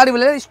 அது கண்ணாடி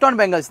விலையில ஸ்டோன்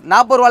பேங்கல்ஸ்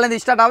 40 ரூபாயில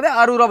இருந்து ஸ்டார்ட் ஆகுது.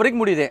 60 ரூபாய்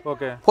வரைக்கும் முடியுது.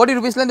 40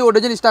 ரூபாய்ஸ்ல இருந்து ஒரு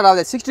டஜன் ஸ்டார்ட்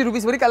ஆகுது. 60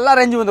 ரூபாய் வரைக்கும் எல்லா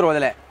ரேஞ்ச் வந்துரும்.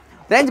 அதுல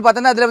ரேஞ்ச்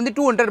பார்த்தா அதுல வந்து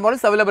 200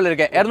 மாடல்ஸ் அவைலபிள்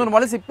இருக்கு. 200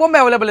 மாடல்ஸ் இப்போமே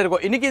அவைலபிள்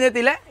இருக்கும். இன்னைக்கு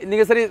நேத்து இல்ல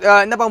நீங்க சரி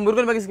என்ன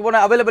முருகன் பேங்கல்ஸ்க்கு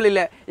போனா அவைலபிள்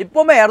இல்ல.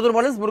 இப்போமே 200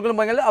 மாடல்ஸ் முருகன்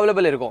பேங்கல்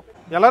அவைலபிள் இருக்கும்.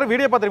 எல்லாரும்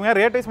வீடியோ பாத்துறீங்க.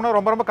 ரேட் வைஸ் பண்ணா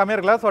ரொம்ப கம்மியா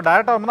இருக்குல. சோ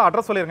டைரக்டா வந்து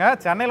அட்ரஸ் சொல்லிருங்க.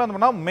 சென்னையில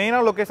வந்து மெயினா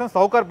லொகேஷன்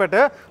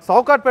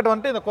சவுகார்பேட்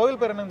வந்து இந்த கோவில்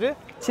பேர் என்னது?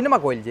 சின்னமா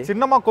கோயில் ஜி.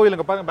 சின்னமா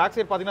கோயிலுங்க பாருங்க. பேக்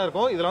சைடு பாத்தீங்கன்னா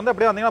இருக்கும். இதுல வந்து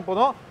அப்படியே வந்தீங்கன்னா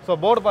போதும். சோ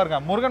போர்டு பாருங்க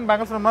முருகன்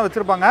பேங்கல்ஸ் நம்ம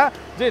வச்சிருப்பாங்க.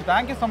 G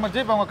thank you so much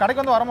G. இப்போ உங்க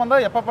கடைக்கு வந்து வரமா இருந்தா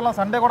எப்பப்பலாம்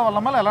சண்டே கூட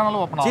வரலாமா எல்லா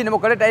நாளும் ஓபன் ஆகும்? ஜி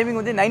நம்ம கடை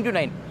டைமிங் வந்து 9 to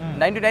 9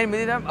 9 to 9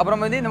 மீதி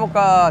அப்புறம் வந்து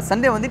நமக்கு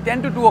சண்டே வந்து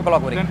 10 to 2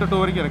 o'clock வரைக்கும் 10 to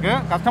 2 வரைக்கும் இருக்கு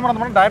கஸ்டமர்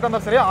அந்த மாதிரி டைரக்ட்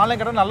வந்தா சரி ஆன்லைன்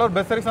கேட்டா நல்ல ஒரு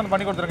பெஸ்ட் சர்வீஸ் வந்து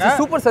பண்ணி கொடுத்துருங்க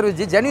super service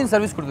G genuine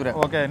service கொடுத்துறேன்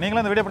ஓகே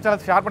நீங்களும் இந்த வீடியோ பிடிச்சா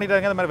ஷேர் பண்ணிட்டு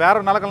இருங்க இந்த மாதிரி வேற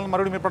ஒரு நாள்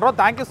மறுபடியும் மீட் பண்றோம்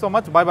thank you so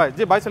much bye bye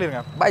G by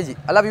சொல்லிருங்க by G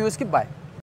I love you skip by